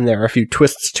style, and there are a few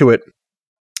twists to it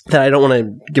that I don't want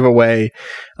to give away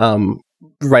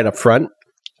right up front.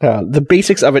 The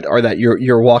basics of it are that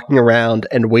you're walking around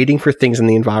and waiting for things in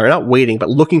the environment. Not waiting, but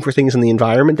looking for things in the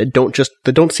environment that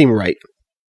don't seem right.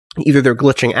 Either they're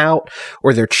glitching out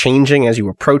or they're changing as you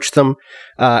approach them,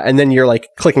 and then you're like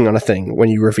clicking on a thing when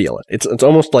you reveal it. It's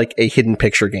almost like a hidden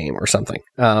picture game or something.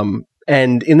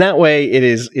 And in that way, it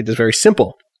is very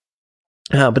simple.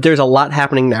 But there's a lot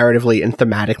happening narratively and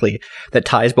thematically that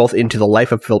ties both into the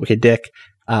life of Philip K. Dick,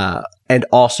 and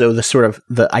also the sort of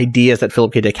the ideas that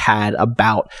Philip K. Dick had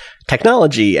about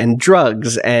technology and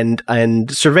drugs and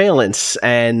surveillance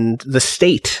and the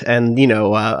state and,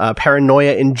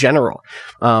 paranoia in general.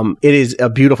 It is a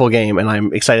beautiful game, and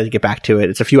I'm excited to get back to it.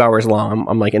 It's a few hours long.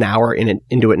 I'm like an hour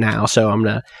into it now, so I'm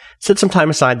going to set some time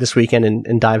aside this weekend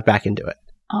and dive back into it.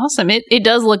 Awesome. It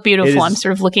does look beautiful. I'm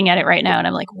sort of looking at it right now, and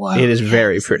I'm like, whoa. It is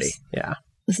very pretty. Yeah.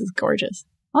 This is gorgeous.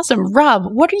 Awesome. Rob,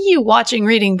 what are you watching,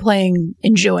 reading, playing,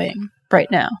 enjoying right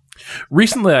now?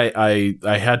 Recently,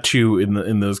 I had to,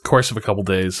 in the course of a couple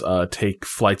days, take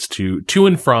flights to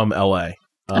and from LA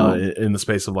in the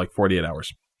space of like 48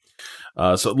 hours.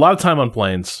 So a lot of time on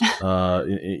planes, and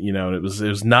it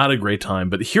was not a great time.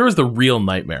 But here's the real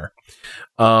nightmare.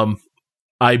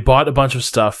 I bought a bunch of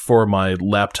stuff for my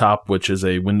laptop, which is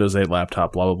a Windows 8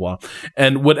 laptop, blah, blah, blah.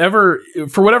 And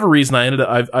for whatever reason,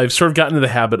 I've sort of gotten into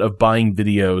the habit of buying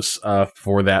videos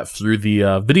for that through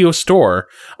the video store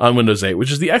on Windows 8,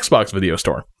 which is the Xbox video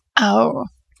store. Oh.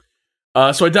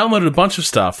 So I downloaded a bunch of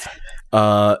stuff,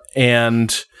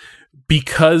 and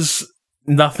because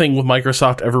nothing with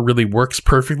Microsoft ever really works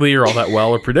perfectly or all that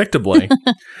well or predictably,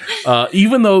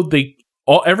 even though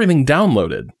everything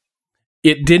downloaded,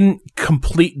 it didn't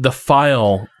complete the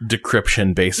file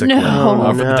decryption, basically,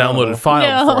 for the downloaded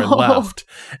file before I left.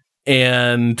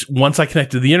 And once I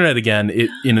connected to the internet again,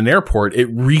 in an airport, it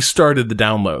restarted the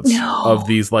downloads of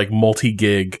these like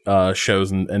multi-gig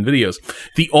shows and videos.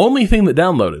 The only thing that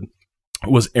downloaded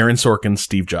was Aaron Sorkin's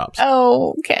Steve Jobs.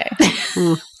 Oh, okay.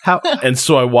 And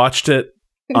so I watched it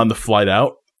on the flight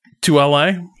out to LA,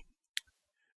 and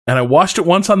I watched it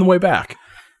once on the way back.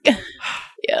 Yeah.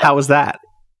 How was that?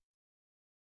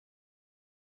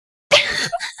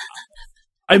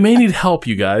 I may need help,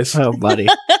 you guys. Oh, buddy.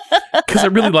 Because I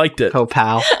really liked it. Oh,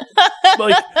 pal.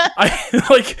 I knew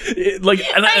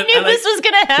this was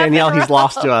going to happen. Danielle, he's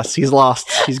lost to us. He's lost.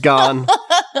 He's gone.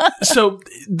 So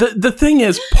the thing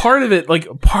is, part of it,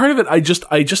 I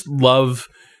just love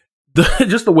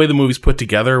the way the movie's put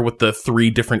together, with the three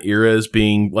different eras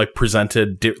being like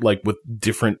presented with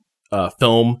different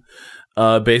film.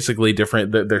 Basically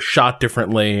different. They're shot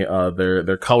differently.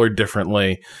 They're colored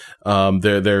differently.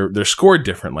 They're scored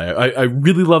differently. I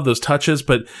really love those touches,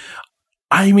 but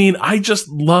I mean, I just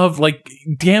love,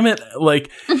 damn it,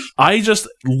 I just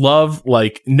love,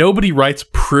 nobody writes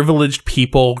privileged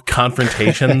people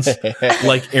confrontations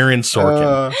like Aaron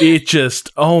Sorkin. It just,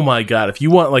 oh my God, if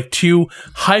you want, two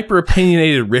hyper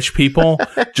opinionated rich people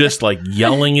just,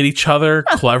 yelling at each other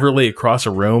cleverly across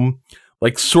a room,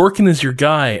 Sorkin is your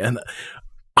guy, and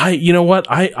you know what?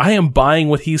 I am buying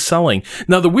what he's selling.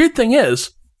 Now, the weird thing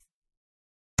is,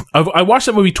 I watched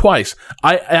that movie twice.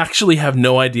 I actually have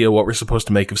no idea what we're supposed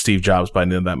to make of Steve Jobs by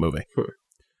the end of that movie.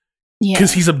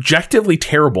 Because he's objectively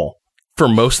terrible for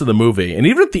most of the movie. And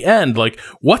even at the end,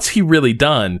 what's he really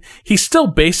done? He's still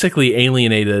basically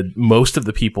alienated most of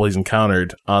the people he's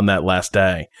encountered on that last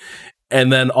day.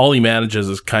 And then all he manages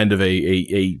is kind of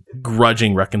a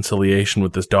grudging reconciliation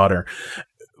with his daughter.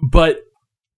 But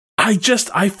I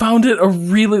found it a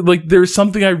really, there's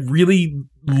something I really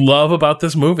love about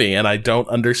this movie, and I don't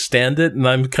understand it, and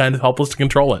I'm kind of helpless to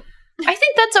control it. I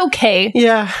think that's okay.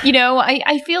 Yeah.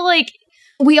 I feel like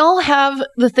we all have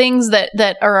the things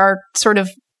that are our sort of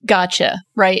gotcha,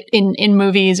 right? In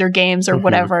movies or games or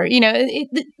whatever.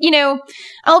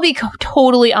 I'll be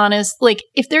totally honest.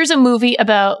 If there's a movie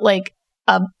about,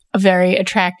 a very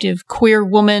attractive queer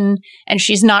woman, and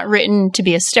she's not written to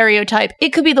be a stereotype, it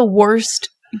could be the worst,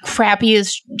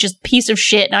 crappiest, just piece of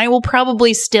shit, and I will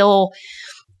probably still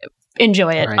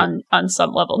enjoy it on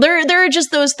some level. There are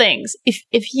just those things.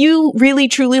 If you really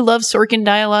truly love Sorkin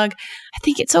dialogue, I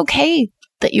think it's okay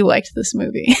that you liked this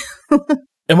movie.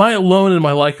 Am I alone in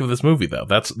my like of this movie, though?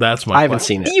 That's my I haven't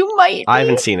seen it. You might be. I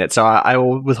haven't seen it, so I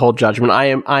will withhold judgment.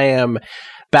 I am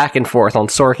back and forth on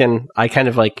Sorkin. I kind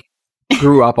of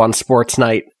grew up on Sports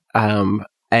Night,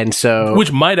 and so,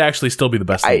 which might actually still be the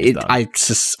best thing he's done.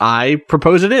 I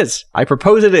propose it is. I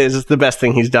propose it is the best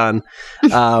thing he's done.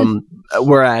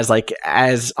 Whereas,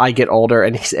 as I get older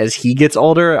and as he gets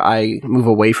older, I move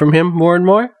away from him more and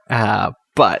more.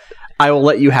 But I will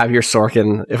let you have your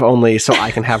Sorkin, if only so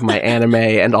I can have my anime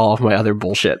and all of my other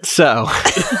bullshit. So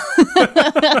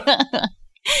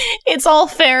it's all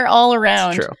fair all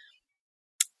around. It's true.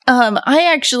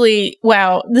 I actually,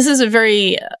 wow, this is a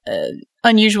very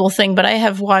unusual thing, but I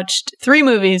have watched 3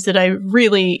 movies that I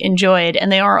really enjoyed,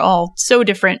 and they are all so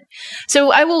different.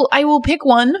 So I will pick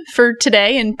one for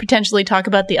today and potentially talk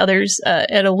about the others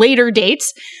at a later date.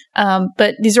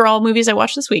 But these are all movies I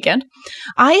watched this weekend.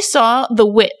 I saw The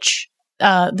Witch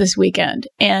this weekend,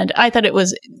 and I thought it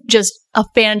was just a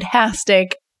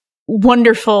fantastic,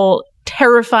 wonderful,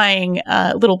 terrifying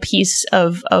little piece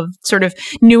of sort of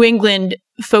New England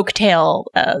folktale.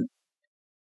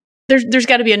 There's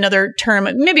got to be another term,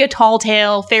 maybe a tall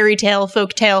tale, fairy tale,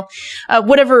 folk tale,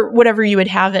 whatever you would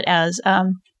have it as.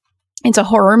 It's a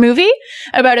horror movie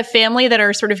about a family that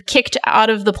are sort of kicked out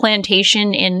of the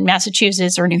plantation in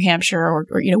Massachusetts or New Hampshire or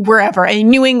wherever, a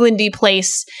New Englandy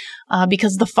place,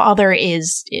 because the father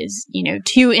is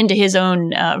too into his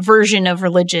own version of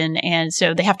religion, and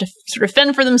so they have to sort of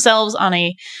fend for themselves on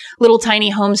a little tiny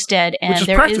homestead. And which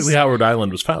is practically how Rhode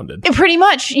Island was founded. Pretty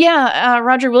much, yeah.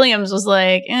 Roger Williams was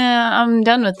like, I'm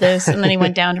done with this, and then he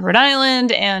went down to Rhode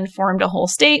Island and formed a whole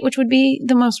state, which would be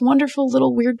the most wonderful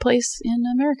little weird place in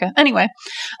America. Anyway,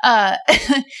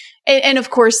 and of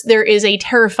course, there is a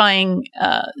terrifying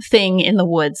thing in the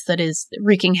woods that is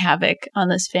wreaking havoc on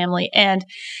this family. And,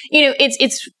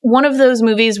 it's one of those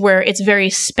movies where it's very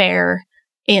spare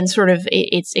in sort of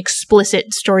its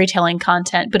explicit storytelling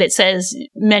content, but it says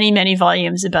many, many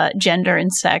volumes about gender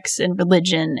and sex and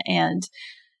religion and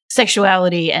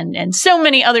sexuality and so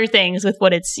many other things with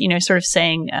what it's, sort of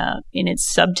saying in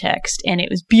its subtext. And it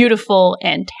was beautiful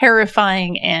and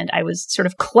terrifying, and I was sort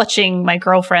of clutching my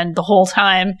girlfriend the whole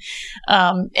time.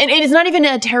 And it is not even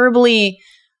a terribly,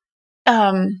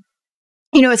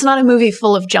 it's not a movie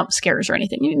full of jump scares or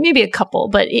anything, maybe a couple,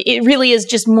 but it really is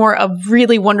just more a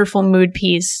really wonderful mood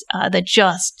piece that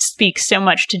just speaks so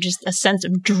much to just a sense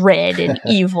of dread and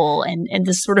evil and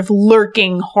this sort of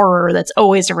lurking horror that's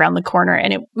always around the corner.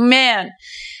 And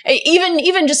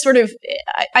even just sort of,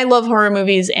 I love horror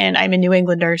movies, and I'm a New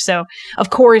Englander, so of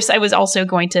course I was also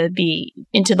going to be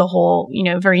into the whole,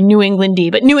 very New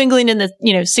Englandy, but New England in the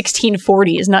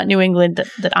 1640s, not New England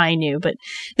that I knew, but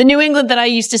the New England that I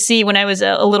used to see when I was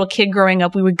a little kid growing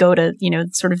up. We would go to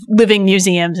sort of living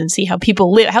museums and see how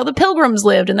people live, how the Pilgrims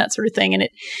lived, and that sort of thing. And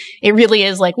it really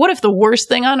is like, what if the worst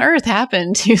thing on earth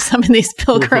happened to some of these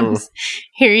Pilgrims?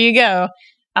 Here you go.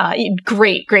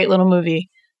 Great little movie.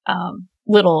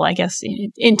 Little, I guess,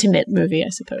 intimate movie, I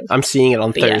suppose. I'm seeing it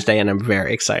on Thursday, and I'm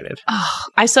very excited. Oh,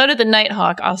 I saw it at the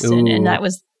Nighthawk, Austin, and that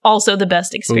was also the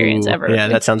best experience ever. Yeah,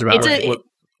 that sounds about right.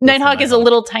 Nighthawk is a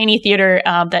little tiny theater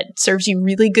that serves you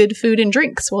really good food and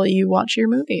drinks while you watch your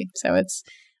movie. So it's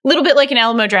a little bit like an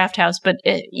Alamo Drafthouse, but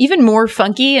even more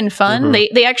funky and fun.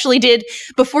 They actually did,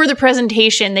 before the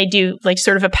presentation, they do like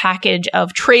sort of a package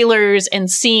of trailers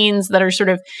and scenes that are sort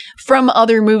of from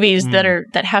other movies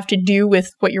that have to do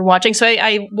with what you're watching. So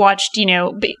I watched,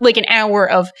 like an hour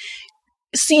of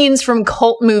scenes from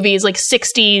cult movies, like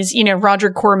 60s,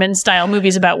 Roger Corman style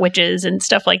movies about witches and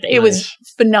stuff like that. It was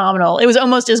phenomenal. It was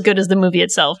almost as good as the movie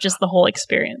itself, just the whole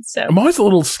experience. So I'm always a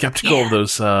little skeptical of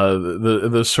those,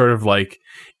 those sort of like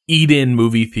eat-in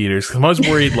movie theaters, because I'm always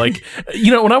worried, like,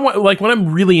 when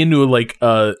I'm really into like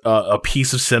a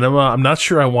piece of cinema, I'm not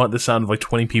sure I want the sound of like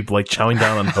 20 people like chowing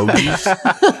down on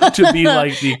hoagies to be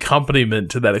like the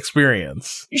accompaniment to that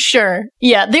experience. Sure,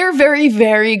 yeah, they're very,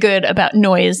 very good about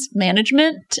noise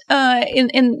management.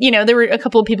 There were a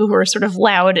couple of people who were sort of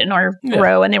loud in our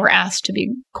row, and they were asked to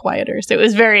be quieter. So it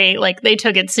was very like they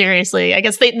took it seriously. I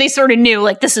guess they sort of knew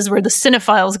like this is where the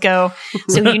cinephiles go,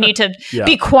 so you need to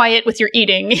be quiet with your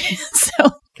eating.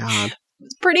 So God.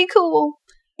 It's pretty cool.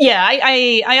 Yeah,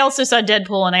 I also saw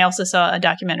Deadpool, and I also saw a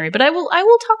documentary, but I will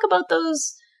talk about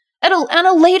those on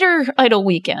a later Idle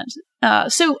weekend.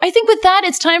 So I think with that,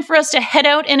 it's time for us to head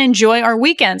out and enjoy our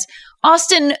weekends.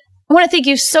 Austin, I want to thank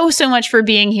you so much for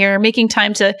being here, making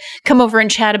time to come over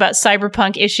and chat about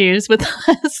cyberpunk issues with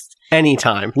us.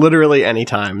 Anytime. Literally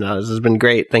anytime. No, this has been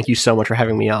great. Thank you so much for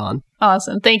having me on.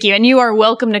 Awesome. Thank you. And you are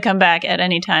welcome to come back at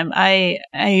any time. I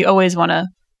always want to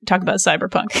talk about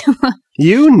cyberpunk.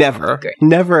 You never.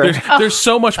 There's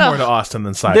so much more to Austin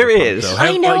than cyberpunk. There is.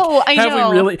 I know.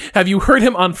 Have you heard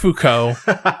him on Foucault?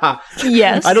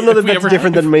 Yes. I don't know that that's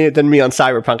different than me on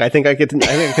cyberpunk. I think I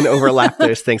can overlap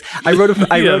those things. I wrote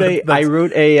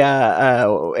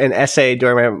an essay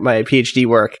during my PhD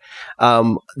work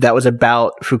that was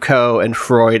about Foucault and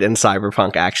Freud and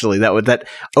cyberpunk. Actually, that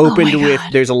opened with,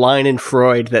 there's a line in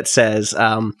Freud that says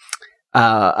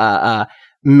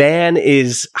man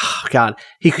is, oh God,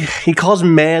 he calls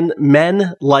men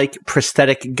like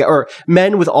prosthetic, or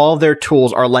men with all their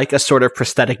tools are like a sort of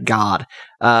prosthetic god.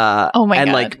 Oh my God.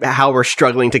 And like how we're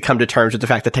struggling to come to terms with the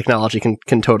fact that technology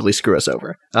can totally screw us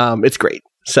over. It's great.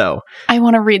 So I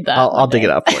want to read that. I'll dig it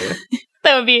up for you.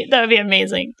 That would be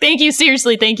amazing. Thank you.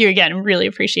 Seriously, thank you again. Really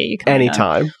appreciate you coming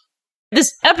Anytime. on.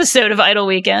 This episode of Idle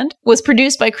Weekend was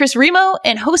produced by Chris Remo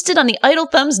and hosted on the Idle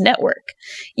Thumbs Network.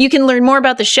 You can learn more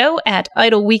about the show at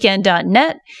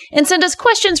idleweekend.net and send us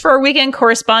questions for our weekend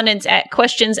correspondence at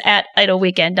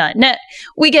questions@idleweekend.net.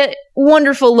 We get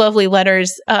wonderful, lovely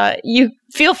letters. You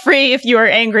feel free, if you are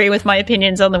angry with my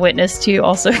opinions on The Witness, to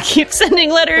also keep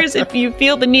sending letters if you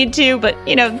feel the need to, but,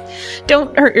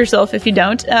 don't hurt yourself if you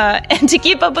don't. And to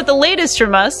keep up with the latest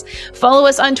from us, follow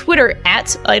us on Twitter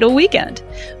at Idle Weekend.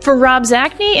 For Rob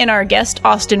Zachney and our guest,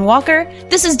 Austin Walker,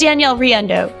 this is Danielle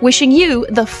Riendo, wishing you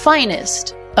the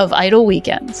finest of Idle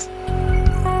Weekends.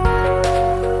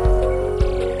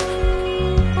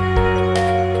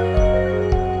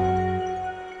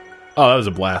 Oh, that was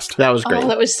a blast. That was great. Oh,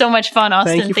 that was so much fun,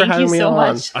 Austin. Thank you for having me so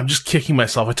on. much. I'm just kicking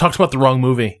myself. I talked about the wrong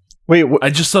movie. Wait, I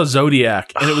just saw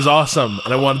Zodiac, and it was awesome,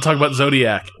 and I want to talk about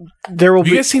Zodiac. There will Have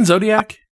you guys seen Zodiac?